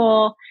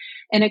irritable,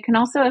 and it can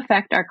also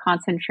affect our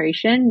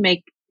concentration,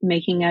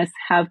 making us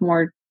have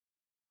more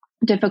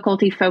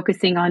difficulty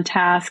focusing on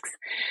tasks,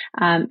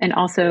 and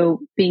also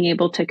being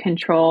able to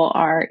control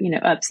our,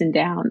 ups and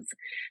downs.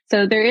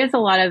 So there is a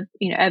lot of,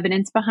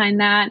 evidence behind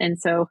that. And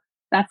so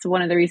that's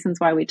one of the reasons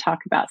why we talk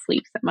about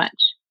sleep so much.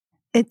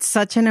 It's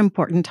such an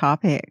important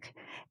topic.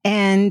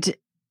 And,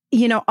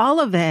 all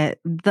of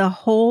it, the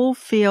whole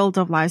field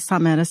of lifestyle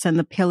medicine,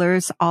 the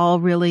pillars all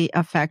really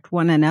affect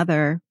one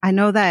another. I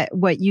know that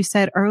what you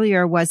said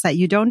earlier was that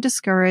you don't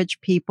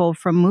discourage people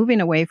from moving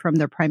away from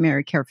their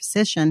primary care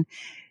physician.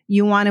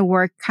 You want to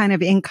work kind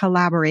of in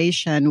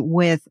collaboration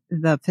with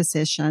the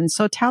physician.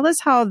 So tell us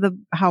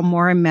how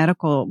More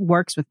Medical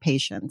works with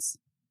patients.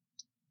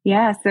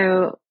 Yeah.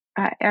 So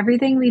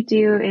everything we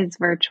do is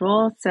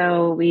virtual.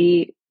 So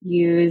we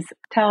use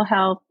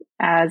telehealth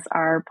as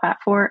our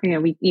platform.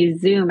 We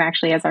use Zoom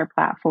actually as our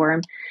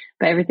platform,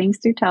 but everything's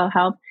through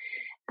telehealth,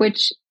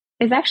 which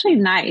is actually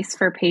nice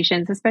for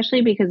patients,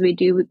 especially because we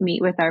do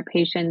meet with our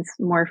patients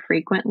more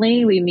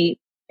frequently. We meet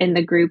in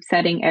the group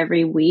setting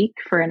every week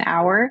for an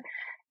hour.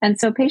 And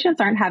so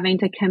patients aren't having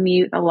to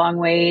commute a long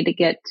way to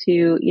get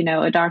to,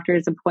 a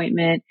doctor's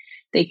appointment.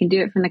 They can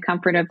do it from the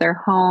comfort of their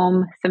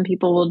home. Some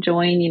people will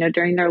join,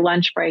 during their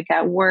lunch break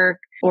at work,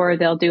 or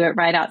they'll do it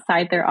right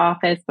outside their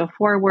office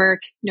before work,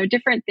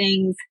 different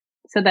things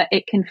so that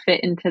it can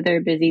fit into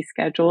their busy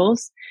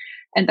schedules.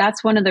 And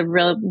that's one of the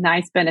real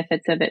nice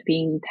benefits of it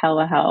being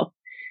telehealth.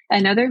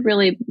 Another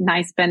really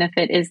nice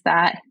benefit is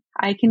that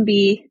I can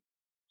be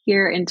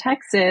here in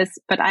Texas,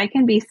 but I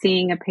can be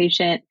seeing a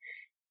patient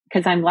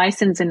because I'm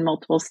licensed in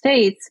multiple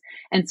states,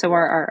 and so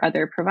are our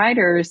other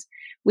providers.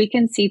 We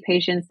can see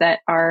patients that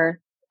are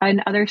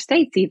in other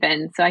states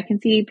even. So I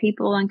can see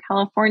people in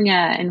California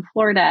and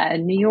Florida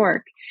and New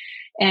York.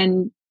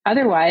 And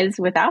otherwise,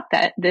 without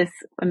this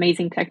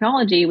amazing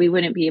technology, we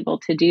wouldn't be able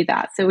to do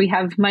that. So we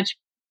have much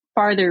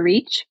farther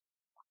reach.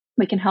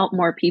 We can help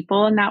more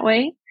people in that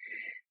way.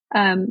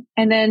 And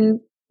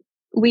then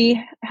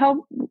we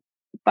help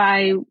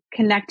by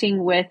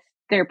connecting with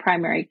their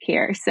primary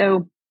care.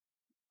 So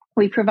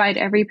we provide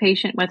every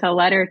patient with a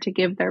letter to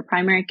give their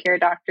primary care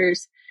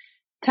doctors,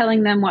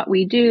 telling them what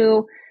we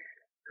do,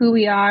 who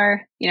we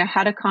are,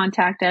 how to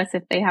contact us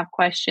if they have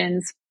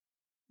questions.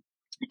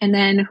 And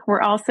then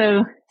we're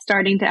also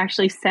starting to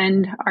actually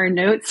send our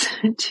notes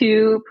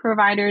to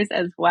providers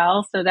as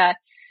well, so that,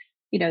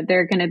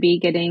 they're going to be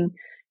getting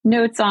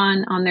notes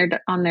on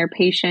their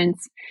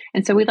patients.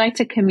 And so we'd like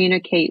to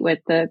communicate with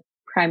the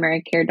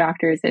primary care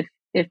doctors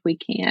if we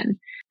can.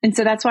 And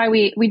so that's why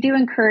we do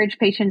encourage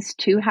patients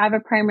to have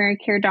a primary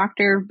care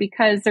doctor,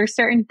 because there's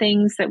certain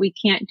things that we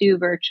can't do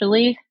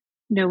virtually.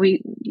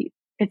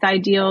 It's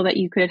ideal that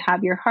you could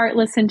have your heart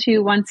listened to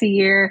once a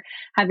year,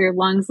 have your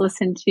lungs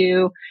listened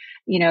to.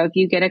 If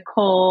you get a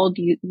cold,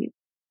 you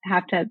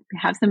have to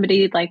have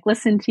somebody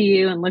listen to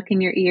you and look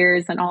in your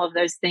ears and all of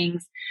those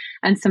things.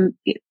 And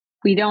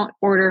we don't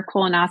order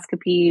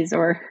colonoscopies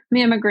or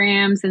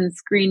mammograms and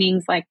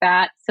screenings like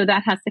that. So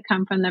that has to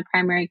come from the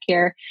primary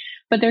care.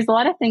 But there's a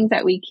lot of things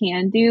that we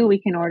can do. We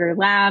can order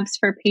labs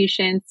for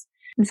patients.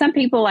 And some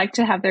people like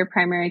to have their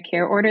primary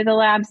care order the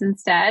labs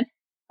instead.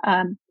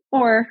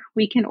 Or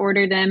we can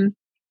order them,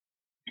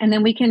 and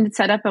then we can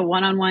set up a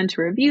one-on-one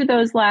to review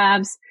those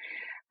labs.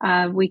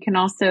 We can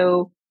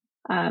also,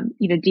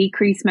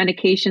 decrease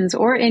medications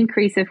or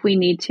increase if we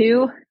need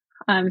to.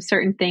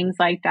 Certain things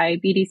like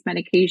diabetes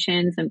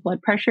medications and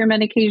blood pressure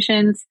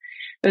medications.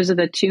 Those are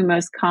the two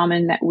most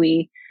common that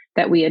we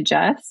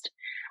adjust.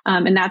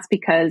 And that's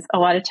because a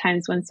lot of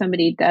times when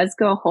somebody does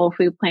go whole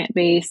food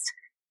plant-based,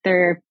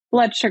 their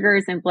blood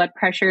sugars and blood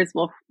pressures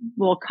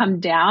will come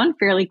down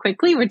fairly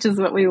quickly, which is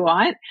what we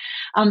want.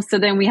 So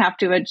then we have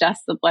to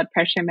adjust the blood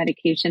pressure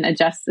medication,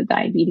 adjust the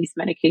diabetes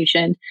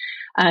medication,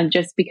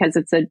 just because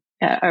it's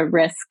a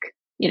risk.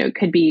 It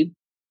could be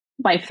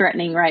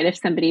life-threatening, right? If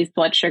somebody's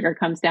blood sugar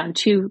comes down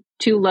too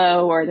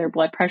low, or their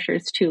blood pressure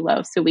is too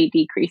low. So we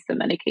decrease the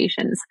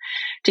medications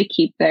to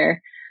keep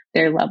their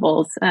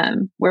levels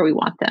where we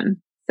want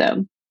them.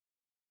 So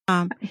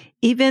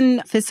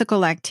even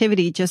physical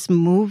activity, just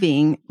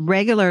moving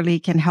regularly,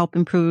 can help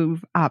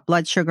improve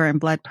blood sugar and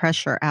blood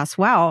pressure as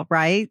well,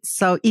 right?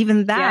 So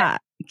even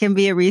that can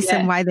be a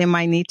reason why they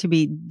might need to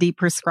be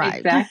deprescribed.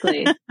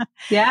 Exactly.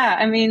 Yeah.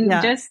 I mean,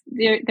 just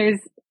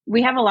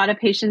we have a lot of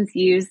patients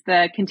use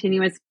the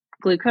continuous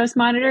glucose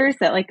monitors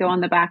that go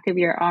on the back of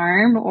your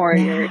arm or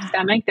your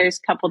stomach. There's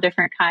a couple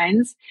different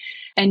kinds.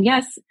 And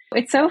yes,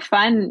 it's so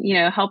fun,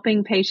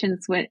 helping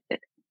patients with,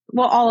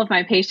 all of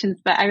my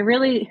patients, but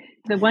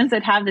the ones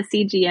that have the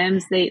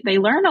CGMs, they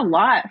learn a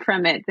lot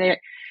from it.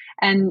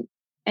 And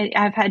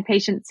I've had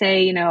patients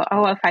say,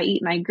 if I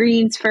eat my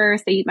greens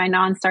first, I eat my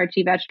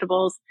non-starchy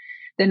vegetables,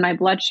 then my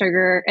blood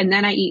sugar, and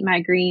then I eat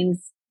my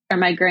greens or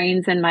my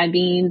grains and my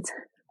beans,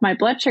 my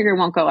blood sugar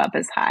won't go up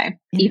as high.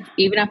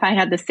 Even if I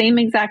had the same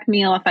exact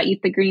meal, if I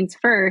eat the greens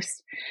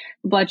first,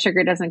 blood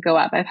sugar doesn't go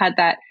up. I've had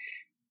that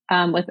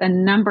with a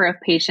number of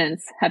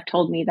patients have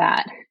told me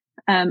that.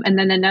 And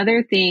then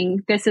another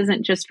thing, this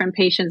isn't just from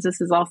patients, this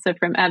is also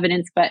from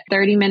evidence, but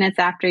 30 minutes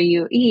after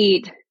you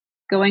eat,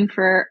 going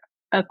for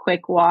a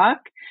quick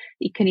walk,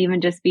 it can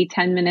even just be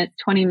 10 minutes,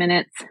 20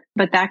 minutes,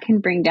 but that can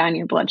bring down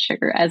your blood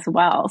sugar as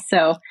well.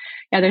 So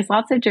yeah, there's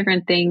lots of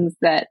different things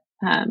that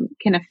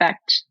can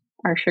affect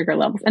our sugar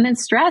levels. And then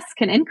stress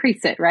can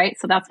increase it, right?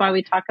 So that's why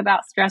we talk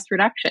about stress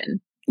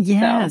reduction.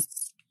 Yes. So.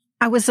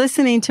 I was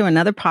listening to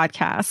another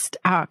podcast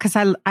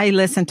because I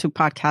listen to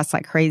podcasts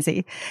like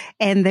crazy.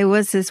 And there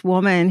was this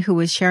woman who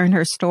was sharing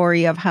her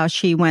story of how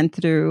she went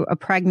through a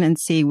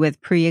pregnancy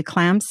with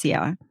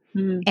preeclampsia.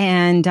 Mm.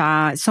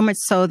 And so much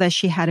so that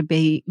she had to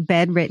be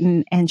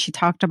bedridden. And she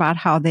talked about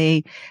how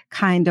they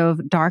kind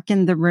of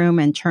darkened the room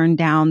and turned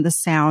down the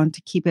sound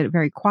to keep it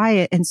very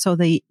quiet. And so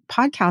the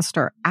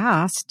podcaster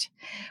asked,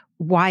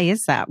 why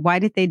is that? Why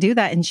did they do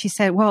that? And she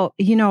said, well,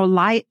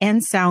 light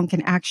and sound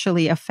can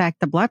actually affect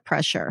the blood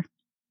pressure.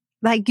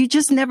 Like you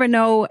just never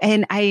know.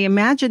 And I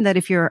imagine that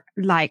if you're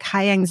like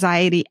high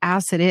anxiety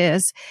as it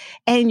is,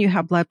 and you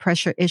have blood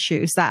pressure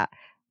issues, that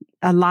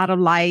a lot of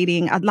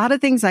lighting, a lot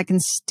of things that can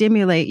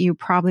stimulate you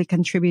probably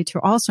contribute to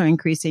also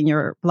increasing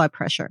your blood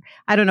pressure.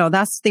 I don't know.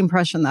 That's the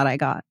impression that I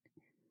got.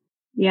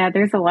 Yeah,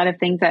 there's a lot of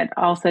things that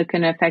also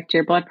can affect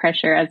your blood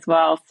pressure as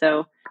well.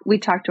 So we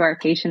talk to our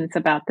patients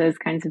about those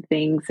kinds of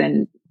things.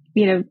 And,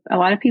 a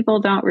lot of people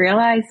don't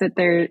realize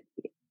that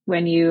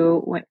when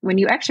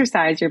you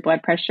exercise, your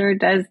blood pressure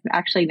does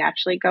actually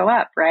naturally go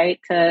up, right?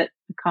 To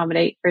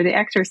accommodate for the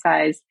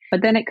exercise.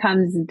 But then it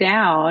comes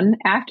down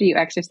after you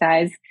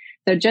exercise.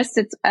 So just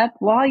it's up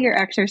while you're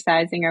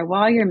exercising or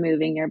while you're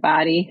moving your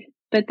body.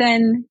 But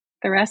then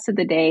the rest of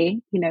the day,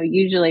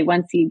 usually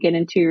once you get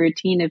into a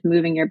routine of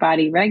moving your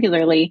body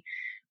regularly,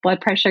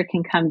 blood pressure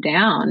can come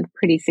down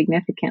pretty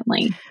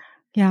significantly.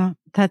 Yeah,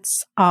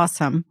 that's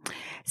awesome.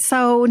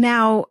 So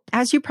now,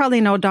 as you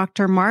probably know,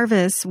 Dr.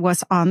 Marvis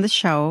was on the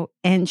show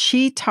and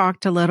she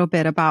talked a little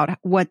bit about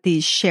what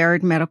these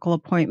shared medical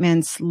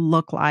appointments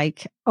look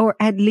like, or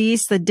at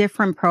least the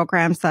different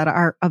programs that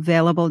are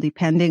available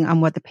depending on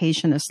what the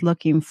patient is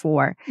looking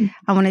for. Mm-hmm.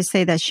 I want to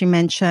say that she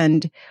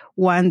mentioned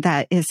one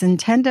that is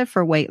intended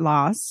for weight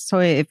loss. So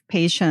if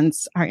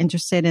patients are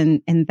interested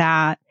in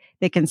that,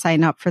 they can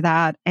sign up for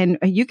that. And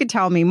you could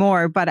tell me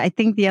more, but I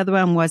think the other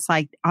one was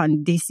like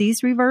on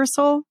disease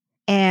reversal.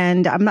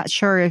 And I'm not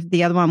sure if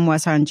the other one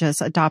was on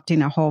just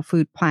adopting a whole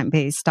food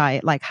plant-based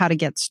diet, like how to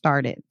get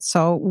started.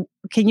 So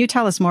can you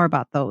tell us more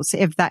about those?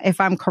 If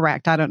I'm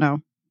correct, I don't know.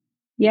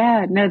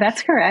 Yeah, no,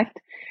 that's correct.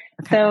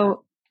 Okay.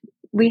 So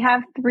we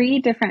have 3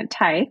 different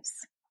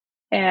types.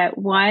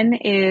 One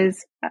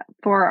is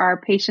for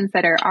our patients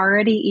that are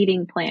already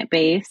eating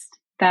plant-based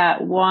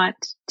that want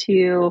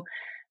to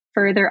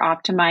further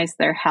optimize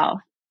their health.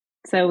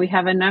 So we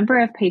have a number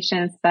of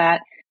patients that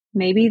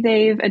maybe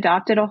they've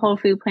adopted a whole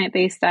food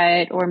plant-based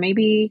diet, or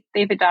maybe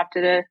they've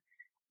adopted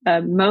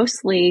a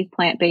mostly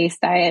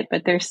plant-based diet,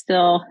 but they're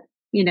still,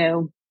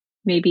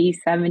 maybe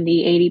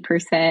 70,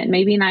 80%,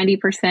 maybe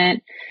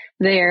 90%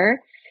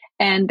 there.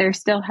 And they're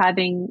still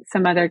having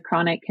some other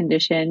chronic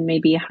condition,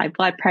 maybe high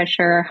blood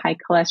pressure, high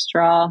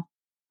cholesterol,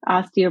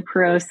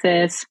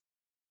 osteoporosis,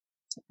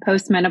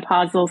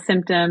 postmenopausal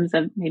symptoms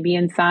of maybe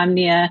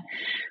insomnia,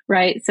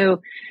 right?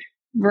 So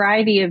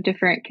variety of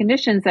different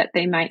conditions that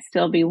they might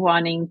still be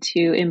wanting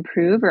to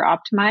improve or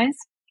optimize.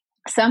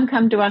 Some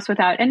come to us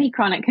without any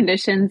chronic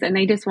conditions and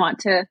they just want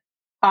to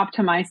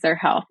optimize their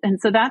health. And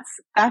so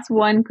that's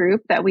one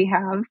group that we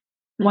have,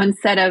 one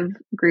set of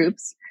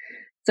groups.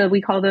 So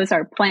we call those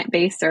our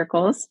plant-based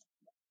circles.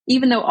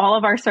 Even though all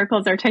of our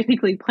circles are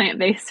technically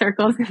plant-based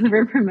circles because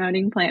we're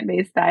promoting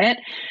plant-based diet,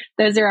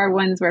 those are our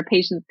ones where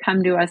patients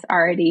come to us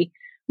already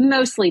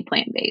mostly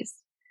plant-based.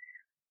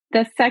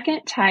 The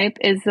second type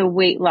is the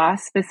weight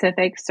loss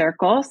specific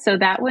circle. So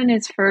that one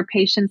is for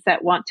patients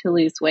that want to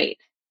lose weight.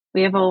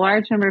 We have a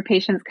large number of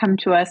patients come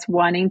to us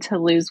wanting to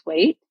lose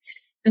weight.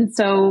 And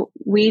so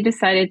we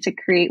decided to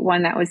create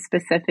one that was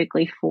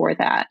specifically for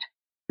that.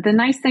 The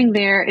nice thing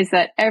there is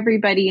that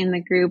everybody in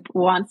the group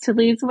wants to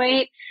lose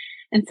weight.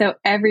 And so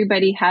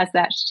everybody has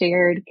that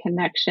shared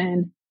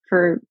connection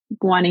for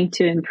wanting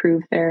to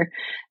improve their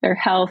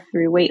health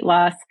through weight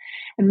loss.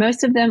 And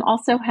most of them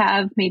also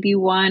have maybe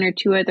 1 or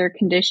 2 other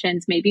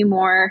conditions, maybe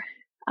more,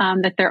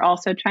 that they're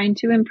also trying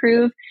to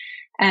improve.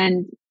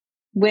 And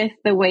with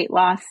the weight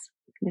loss,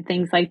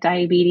 things like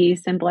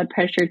diabetes and blood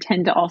pressure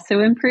tend to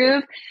also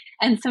improve.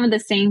 And some of the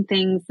same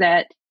things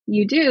that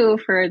you do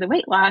for the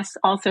weight loss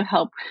also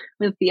help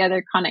with the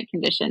other chronic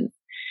conditions.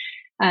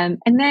 And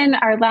then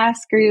our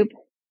last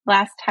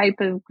type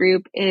of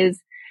group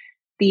is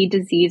the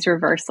disease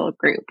reversal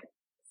group.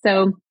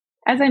 So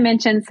as I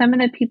mentioned, some of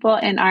the people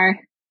in our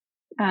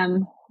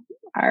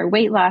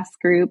weight loss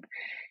group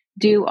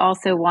do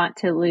also want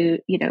to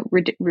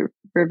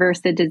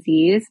reverse the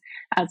disease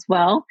as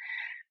well.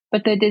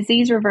 But the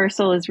disease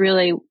reversal is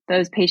really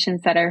those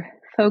patients that are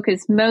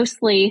focused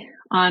mostly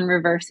on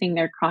reversing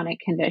their chronic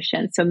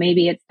condition. So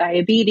maybe it's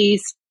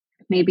diabetes,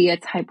 maybe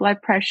it's high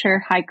blood pressure,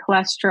 high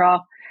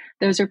cholesterol.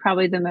 Those are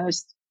probably the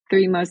most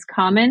three most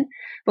common,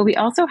 but we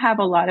also have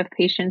a lot of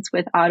patients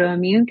with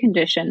autoimmune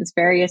conditions,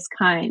 various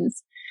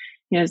kinds,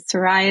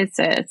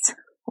 psoriasis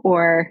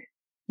or,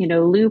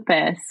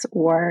 lupus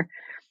or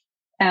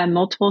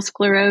multiple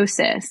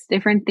sclerosis,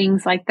 different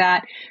things like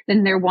that.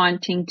 Then they're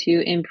wanting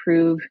to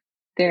improve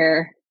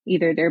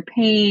either their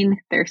pain,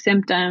 their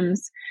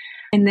symptoms.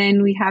 And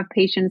then we have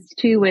patients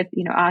too with,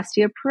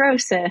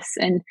 osteoporosis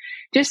and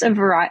just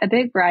a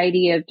big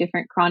variety of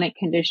different chronic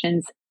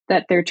conditions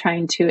that they're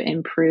trying to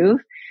improve.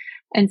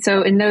 And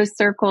so in those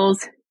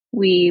circles,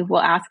 we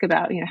will ask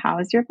about, how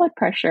is your blood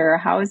pressure?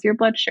 How is your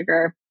blood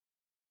sugar?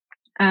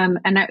 And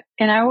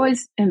I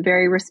always am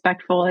very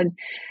respectful and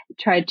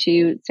try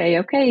to say,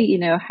 okay,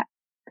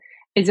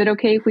 is it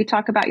okay if we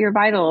talk about your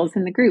vitals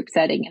in the group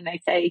setting? And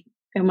they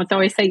almost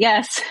always say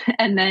yes.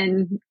 And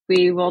then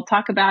we will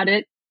talk about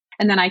it.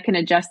 And then I can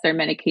adjust their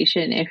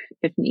medication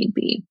if need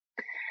be.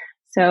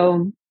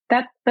 So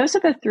those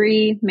are the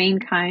three main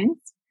kinds.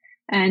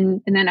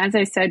 And then, as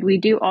I said, we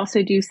do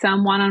also do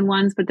some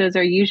one-on-ones, but those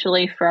are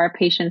usually for our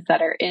patients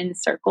that are in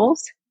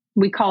circles.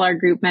 We call our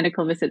group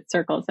medical visit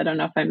circles. I don't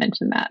know if I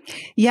mentioned that.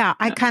 Yeah,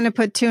 I kind of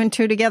put two and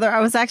two together. I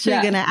was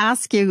actually going to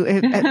ask you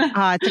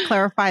to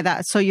clarify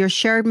that. So your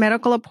shared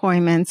medical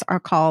appointments are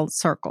called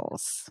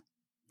circles.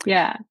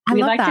 Yeah.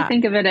 We like to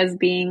think of it as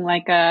being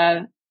like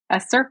a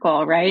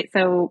circle, right?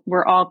 So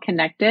we're all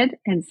connected.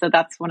 And so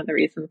that's one of the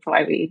reasons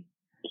why we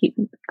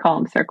call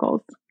them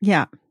circles.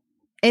 Yeah.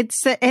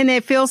 And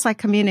it feels like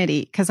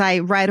community because I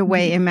right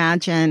away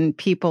imagine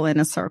people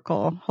in a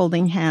circle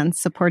holding hands,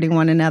 supporting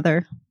one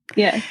another.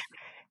 Yes.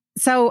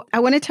 So I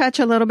want to touch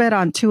a little bit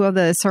on two of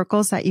the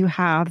circles that you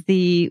have.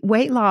 The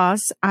weight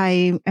loss,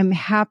 I am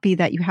happy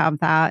that you have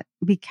that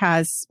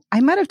because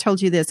I might have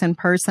told you this in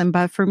person,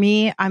 but for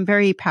me, I'm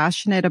very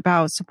passionate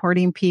about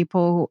supporting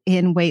people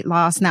in weight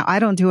loss. Now, I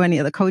don't do any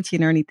of the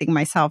coaching or anything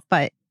myself,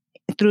 but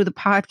through the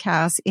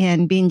podcast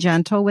and being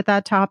gentle with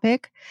that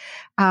topic.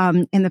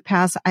 In the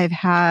past, I've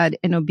had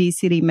an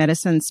obesity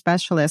medicine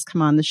specialist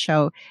come on the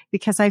show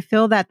because I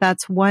feel that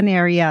that's one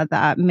area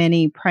that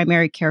many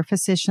primary care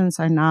physicians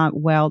are not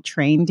well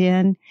trained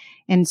in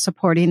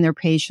supporting their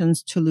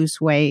patients to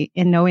lose weight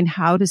and knowing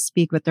how to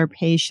speak with their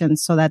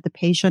patients so that the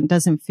patient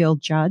doesn't feel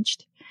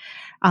judged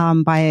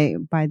by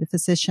the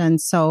physician.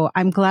 So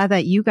I'm glad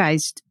that you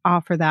guys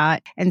offer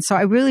that. And so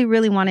I really,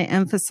 really want to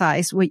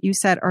emphasize what you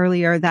said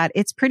earlier, that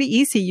it's pretty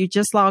easy. You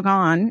just log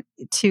on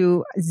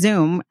to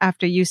Zoom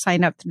after you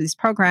sign up to these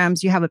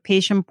programs. You have a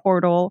patient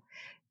portal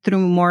through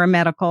Mora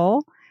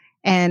Medical.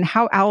 And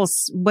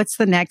what's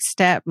the next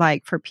step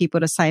like for people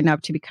to sign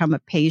up to become a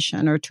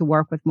patient or to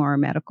work with Mora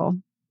Medical?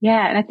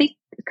 Yeah. And I think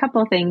a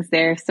couple of things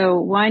there. So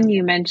one,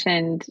 you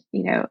mentioned,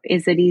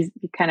 is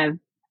it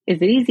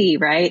easy,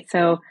 right?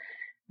 So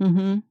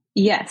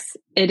yes,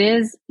 it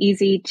is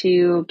easy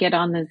to get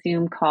on the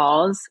Zoom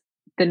calls.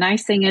 The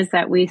nice thing is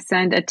that we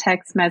send a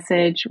text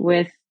message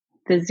with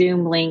the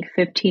Zoom link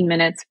 15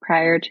 minutes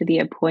prior to the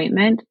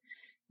appointment.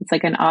 It's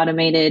like an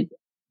automated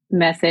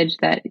message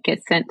that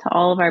gets sent to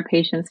all of our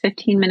patients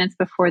 15 minutes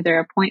before their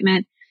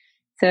appointment.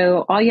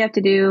 So all you have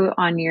to do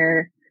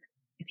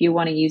if you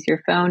want to use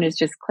your phone, is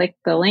just click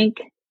the link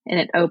and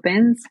it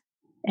opens.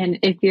 And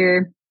if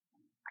you're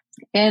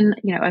in,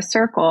 a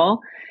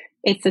circle,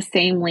 it's the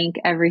same link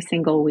every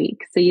single week.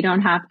 So you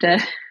don't have to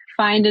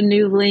find a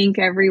new link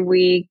every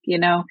week,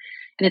 and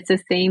it's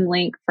the same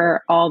link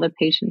for all the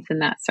patients in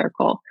that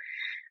circle.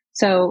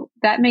 So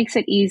that makes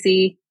it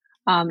easy.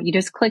 You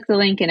just click the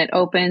link and it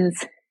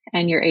opens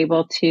and you're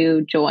able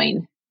to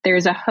join.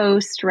 There's a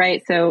host,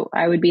 right? So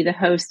I would be the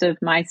host of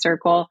my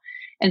circle.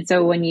 And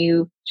so when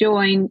you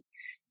join,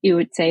 you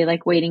would say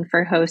like waiting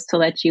for host to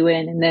let you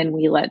in. And then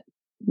we let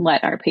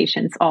our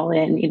patients all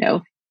in,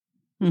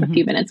 a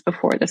few minutes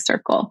before the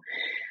circle.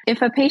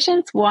 If a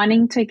patient's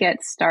wanting to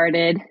get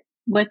started,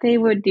 what they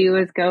would do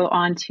is go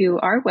onto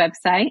our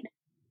website,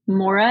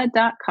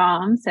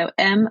 mora.com. So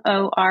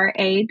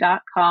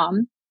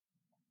MORA.com.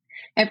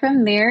 And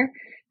from there,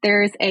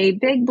 there's a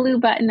big blue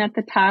button at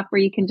the top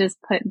where you can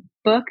just put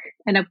book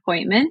an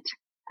appointment,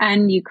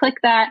 and you click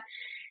that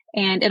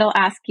and it'll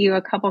ask you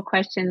a couple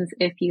questions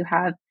if you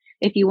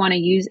want to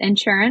use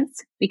insurance,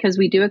 because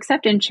we do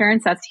accept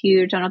insurance. That's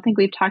huge. I don't think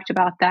we've talked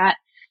about that.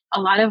 A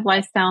lot of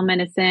lifestyle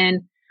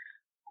medicine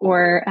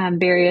or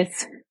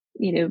various,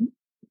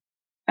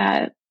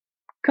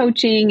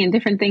 coaching and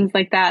different things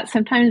like that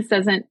sometimes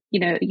doesn't,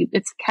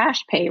 it's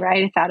cash pay,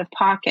 right? It's out of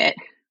pocket.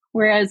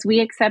 Whereas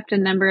we accept a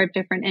number of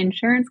different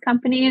insurance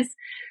companies.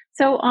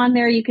 So on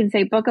there, you can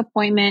say book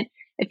appointment.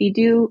 If you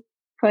do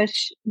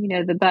push,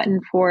 the button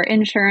for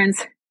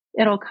insurance,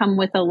 it'll come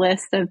with a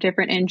list of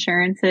different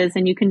insurances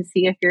and you can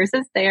see if yours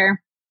is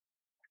there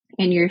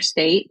in your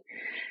state.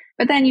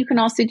 But then you can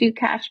also do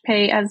cash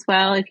pay as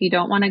well if you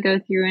don't want to go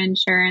through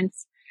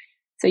insurance.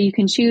 So you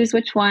can choose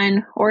which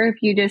one, or if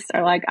you just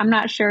are like, I'm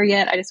not sure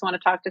yet, I just want to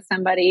talk to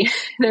somebody,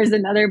 there's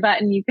another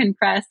button you can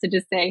press to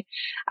just say,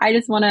 I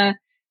just want to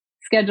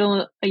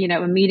schedule,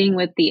 a meeting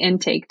with the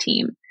intake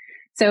team.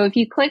 So if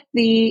you click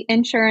the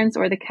insurance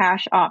or the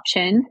cash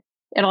option,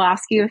 it'll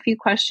ask you a few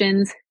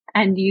questions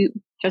and you,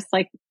 just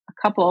like a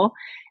couple,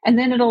 and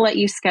then it'll let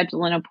you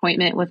schedule an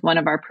appointment with one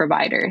of our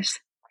providers.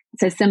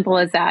 It's as simple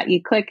as that.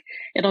 You click,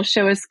 it'll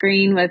show a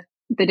screen with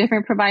the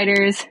different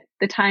providers,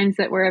 the times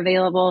that were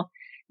available.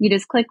 You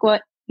just click a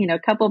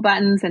couple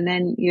buttons, and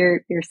then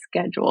you're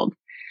scheduled.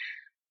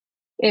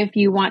 If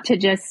you want to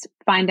just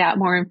find out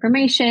more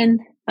information,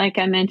 like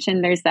I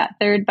mentioned, there's that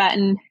third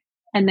button,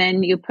 and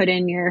then you put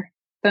in your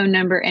phone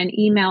number and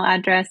email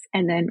address,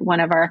 and then one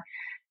of our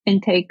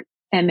intake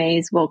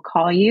MAs will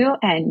call you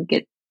and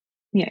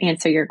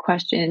answer your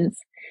questions.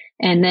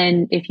 And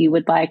then if you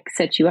would like,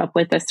 set you up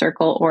with a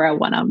circle or a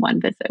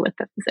one-on-one visit with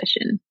the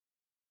physician.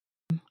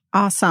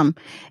 Awesome.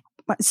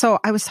 So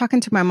I was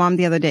talking to my mom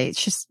the other day.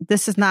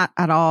 This is not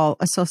at all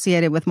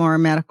associated with Mora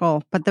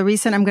Medical, but the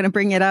reason I'm going to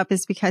bring it up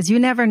is because you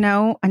never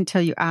know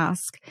until you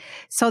ask.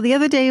 So the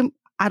other day,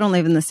 I don't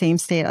live in the same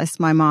state as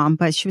my mom,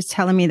 but she was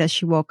telling me that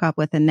she woke up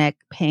with a neck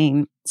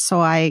pain. So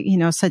I,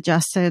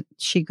 suggested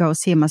she go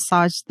see a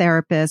massage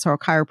therapist or a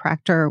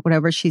chiropractor,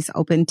 whatever she's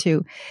open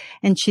to.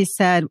 And she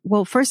said,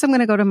 well, first I'm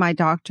going to go to my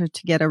doctor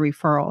to get a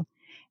referral.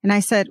 And I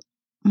said,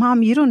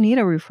 Mom, you don't need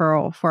a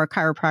referral for a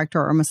chiropractor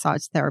or a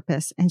massage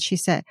therapist. And she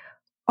said,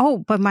 oh,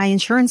 but my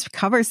insurance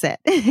covers it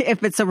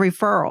if it's a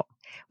referral.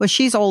 Well,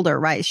 she's older,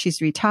 right?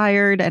 She's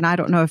retired. And I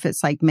don't know if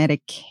it's like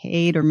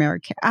Medicaid or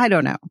Medicare. I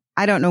don't know.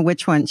 I don't know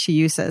which one she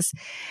uses.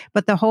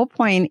 But the whole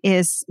point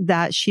is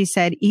that she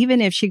said, even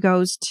if she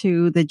goes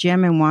to the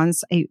gym and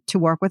wants to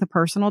work with a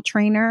personal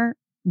trainer,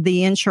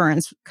 the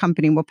insurance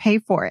company will pay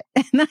for it.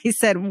 And I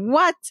said,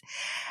 what?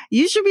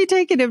 You should be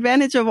taking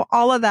advantage of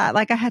all of that.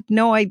 Like I had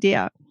no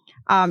idea.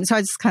 So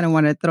I just kind of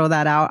wanted to throw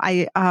that out.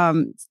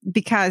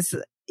 Because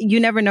you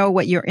never know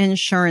what your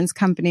insurance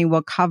company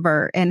will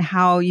cover and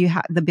how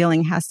the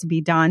billing has to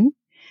be done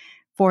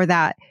for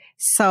that.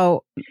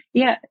 So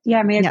yeah.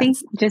 I mean, I think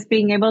just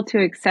being able to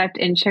accept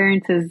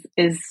insurance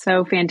is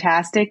so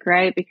fantastic,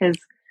 right? Because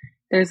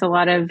there's a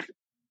lot of,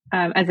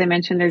 as I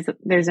mentioned,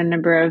 there's a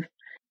number of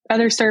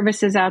other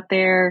services out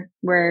there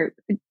where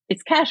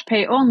it's cash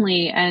pay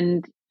only,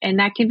 and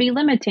that can be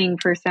limiting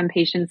for some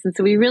patients. And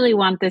so we really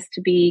want this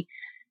to be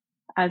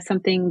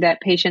something that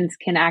patients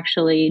can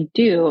actually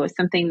do,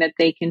 something that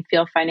they can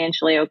feel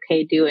financially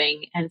okay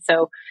doing. And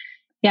so,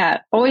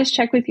 always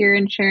check with your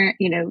insurance,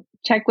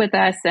 check with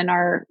us, and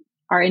our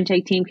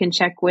intake team can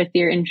check with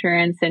your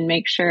insurance and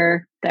make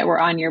sure that we're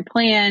on your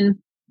plan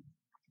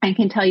and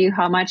can tell you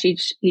how much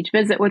each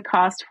visit would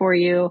cost for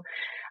you.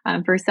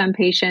 For some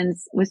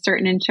patients with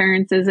certain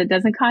insurances, it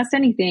doesn't cost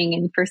anything.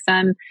 And for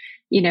some,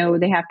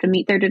 they have to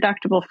meet their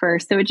deductible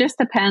first. So it just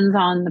depends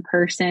on the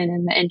person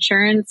and the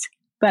insurance.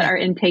 But our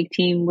intake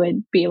team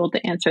would be able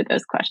to answer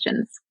those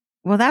questions.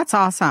 Well, that's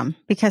awesome,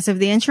 because if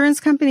the insurance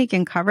company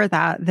can cover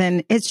that,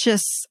 then it's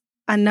just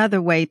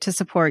another way to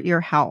support your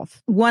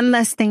health. One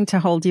less thing to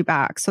hold you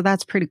back. So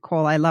that's pretty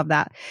cool. I love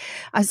that.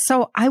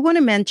 So I want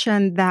to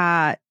mention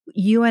that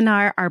you and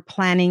I are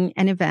planning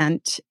an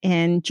event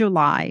in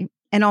July.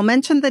 And I'll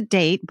mention the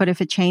date, but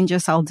if it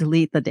changes, I'll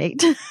delete the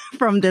date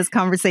from this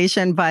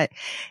conversation. But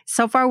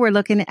so far, we're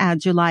looking at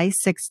July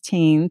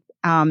 16th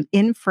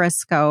in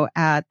Frisco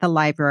at the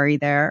library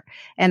there.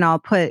 And I'll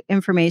put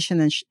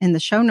information in the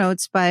show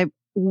notes. But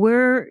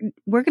we're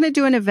going to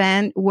do an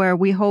event where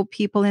we hope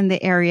people in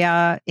the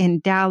area in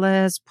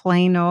Dallas,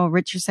 Plano,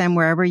 Richardson,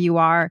 wherever you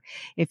are.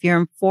 If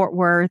you're in Fort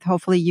Worth,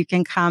 hopefully you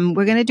can come.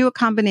 We're going to do a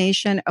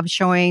combination of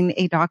showing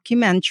a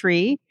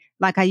documentary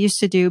like I used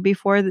to do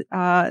before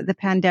the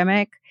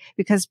pandemic,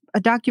 because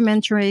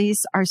documentaries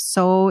are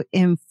so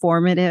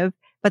informative,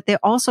 but they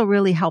also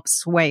really help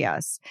sway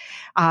us.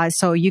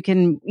 So you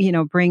can,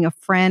 bring a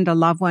friend, a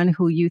loved one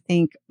who you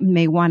think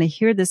may want to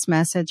hear this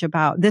message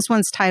about. This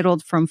one's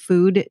titled From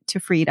Food to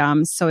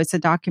Freedom. So it's a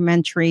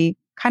documentary,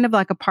 kind of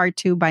like a part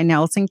 2 by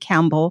Nelson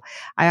Campbell.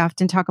 I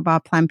often talk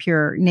about Plant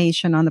Pure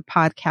Nation on the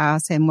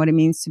podcast and what it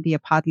means to be a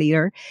pod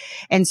leader.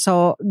 And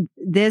so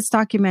this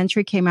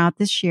documentary came out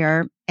this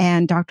year,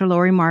 and Dr.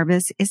 Lori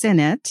Marvis is in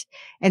it.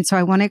 And so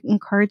I want to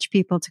encourage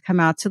people to come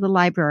out to the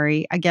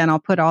library. Again, I'll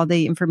put all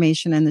the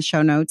information in the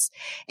show notes.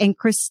 And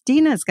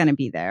Christina is going to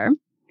be there.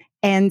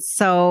 And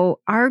so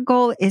our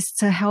goal is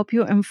to help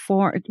you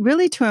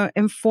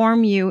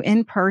inform you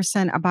in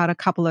person about a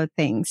couple of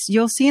things.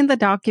 You'll see in the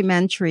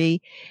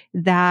documentary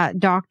that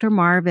Dr.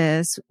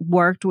 Marvis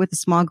worked with a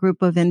small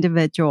group of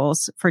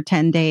individuals for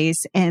 10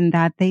 days and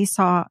that they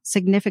saw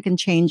significant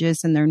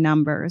changes in their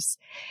numbers.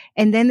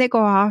 And then they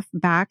go off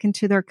back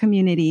into their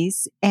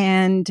communities,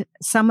 and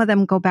some of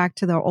them go back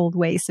to their old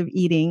ways of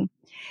eating.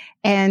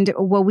 And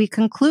what we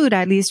conclude,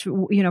 at least,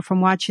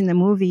 from watching the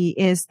movie,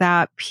 is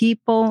that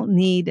people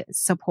need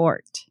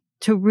support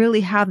to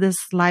really have this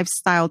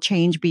lifestyle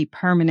change be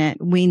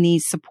permanent. We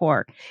need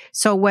support.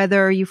 So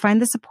whether you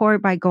find the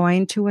support by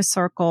going to a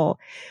circle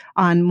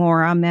on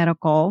Mora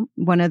Medical,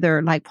 one of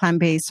their like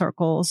plant-based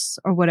circles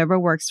or whatever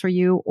works for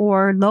you,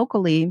 or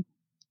locally,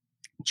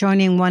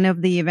 joining one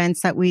of the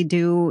events that we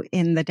do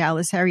in the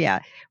Dallas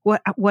area.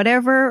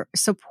 Whatever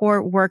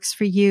support works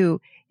for you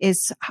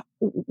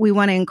we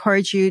want to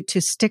encourage you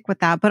to stick with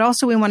that. But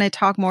also we want to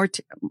talk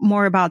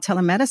more about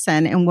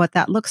telemedicine and what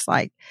that looks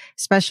like,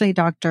 especially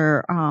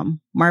Dr.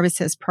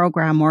 Marvis's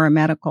program, More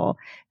Medical.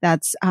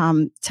 That's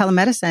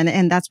telemedicine.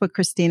 And that's what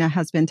Christina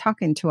has been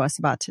talking to us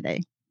about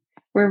today.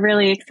 We're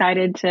really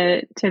excited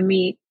to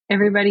meet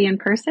everybody in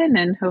person,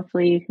 and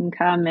hopefully you can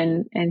come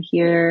and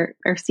hear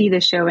or see the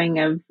showing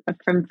of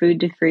From Food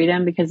to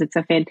Freedom, because it's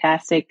a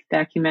fantastic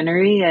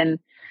documentary. And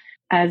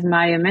as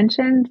Maya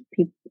mentioned,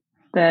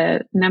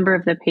 the number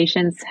of the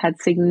patients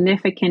had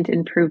significant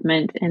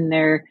improvement in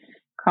their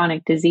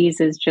chronic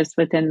diseases just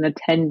within the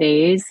 10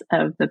 days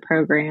of the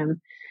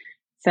program.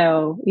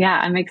 So yeah,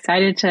 I'm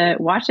excited to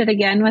watch it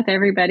again with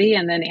everybody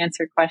and then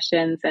answer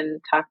questions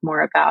and talk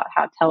more about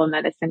how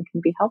telemedicine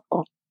can be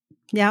helpful.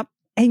 Yep.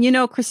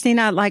 And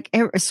Christina,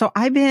 so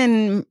I've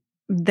been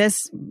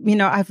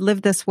I've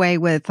lived this way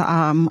with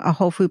a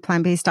whole food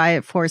plant-based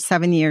diet for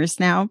 7 years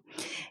now.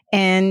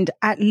 And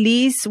at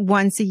least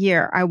once a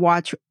year, I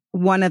watch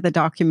one of the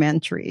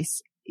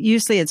documentaries.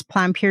 Usually it's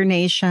Plant Pure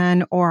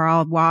Nation, or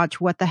I'll watch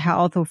What the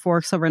Health or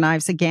Forks Over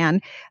Knives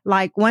again.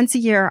 Like once a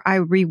year, I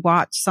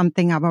rewatch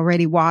something I've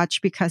already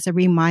watched because it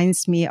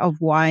reminds me of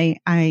why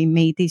I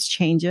made these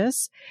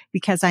changes.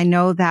 Because I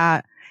know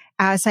that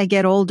as I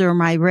get older,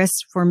 my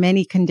risk for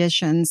many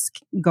conditions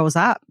goes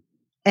up.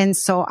 And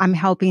so I'm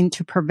helping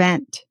to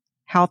prevent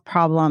health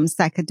problems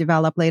that could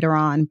develop later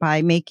on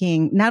by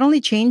not only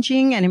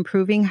changing and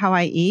improving how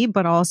I eat,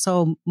 but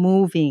also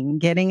moving,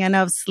 getting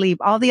enough sleep,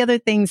 all the other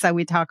things that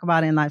we talk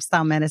about in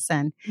lifestyle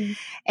medicine. Mm-hmm.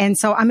 And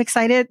so I'm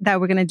excited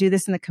that we're going to do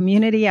this in the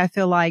community. I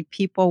feel like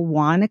people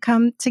want to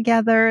come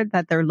together,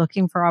 that they're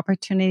looking for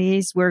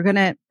opportunities. So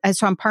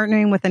I'm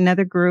partnering with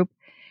another group.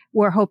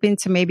 We're hoping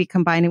to maybe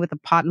combine it with a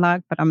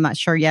potluck, but I'm not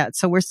sure yet.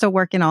 So we're still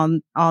working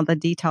on all the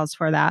details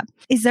for that.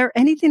 Is there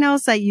anything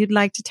else that you'd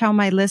like to tell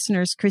my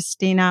listeners,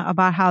 Christina,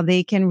 about how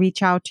they can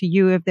reach out to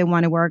you if they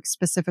want to work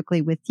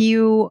specifically with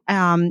you,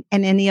 and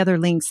any other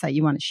links that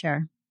you want to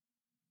share?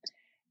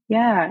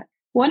 Yeah.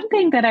 One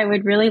thing that I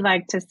would really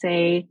like to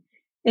say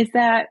is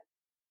that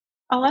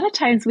a lot of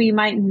times we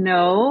might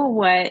know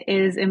what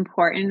is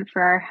important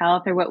for our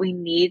health or what we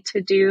need to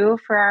do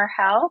for our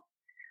health,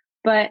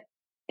 but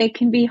it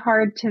can be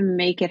hard to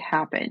make it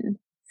happen.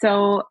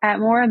 So at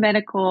More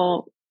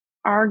Medical,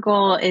 our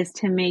goal is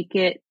to make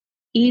it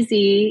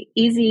easy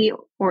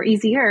or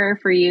easier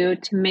for you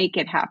to make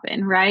it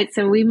happen, right?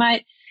 So you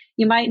might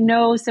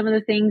know some of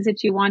the things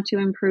that you want to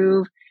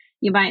improve.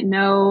 You might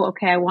know,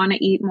 okay, I want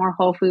to eat more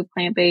whole food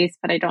plant-based,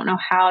 but I don't know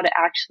how to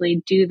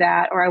actually do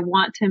that. Or I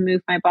want to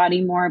move my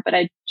body more, but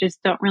I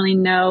just don't really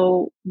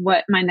know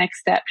what my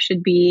next step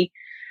should be.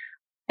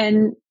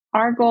 And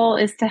our goal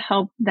is to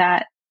help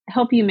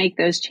you make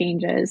those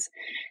changes.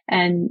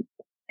 And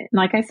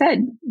like I said,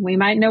 we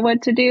might know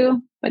what to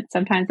do, but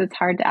sometimes it's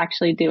hard to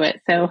actually do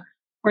it. So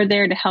we're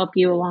there to help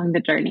you along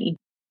the journey.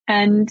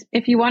 And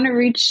if you want to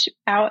reach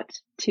out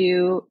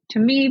to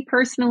me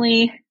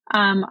personally,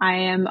 I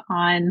am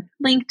on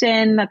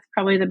LinkedIn. That's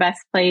probably the best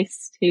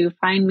place to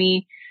find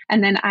me.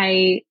 And then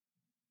I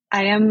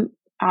am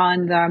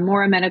on the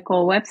More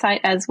Medical website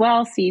as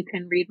well. So you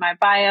can read my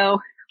bio,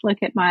 look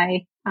at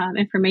my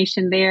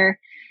information there.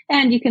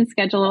 And you can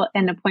schedule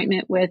an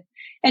appointment with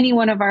any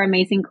one of our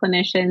amazing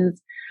clinicians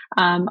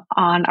on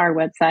our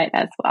website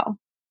as well.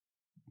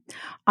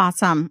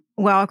 Awesome.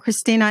 Well,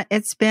 Christina,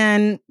 it's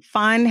been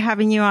fun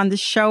having you on the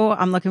show.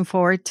 I'm looking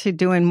forward to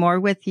doing more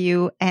with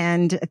you.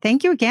 And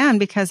thank you again,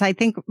 because I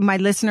think my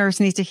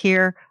listeners need to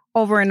hear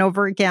over and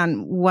over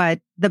again what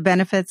the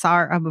benefits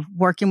are of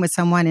working with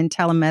someone in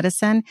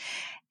telemedicine.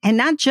 And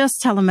not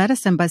just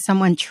telemedicine, but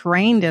someone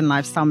trained in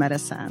lifestyle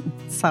medicine.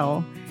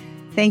 So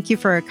thank you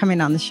for coming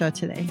on the show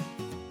today.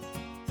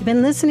 You've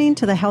been listening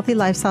to the Healthy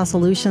Lifestyle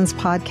Solutions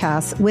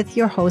podcast with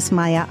your host,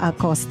 Maya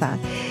Acosta.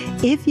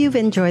 If you've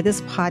enjoyed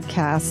this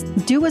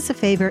podcast, do us a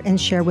favor and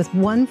share with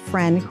one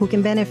friend who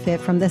can benefit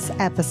from this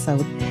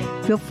episode.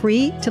 Feel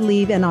free to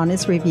leave an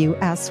honest review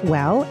as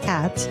well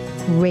at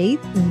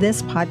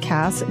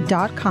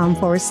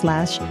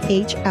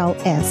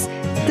ratethispodcast.com/HLS.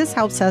 This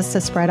helps us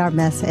to spread our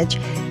message.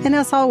 And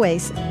as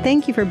always,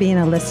 thank you for being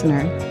a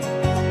listener.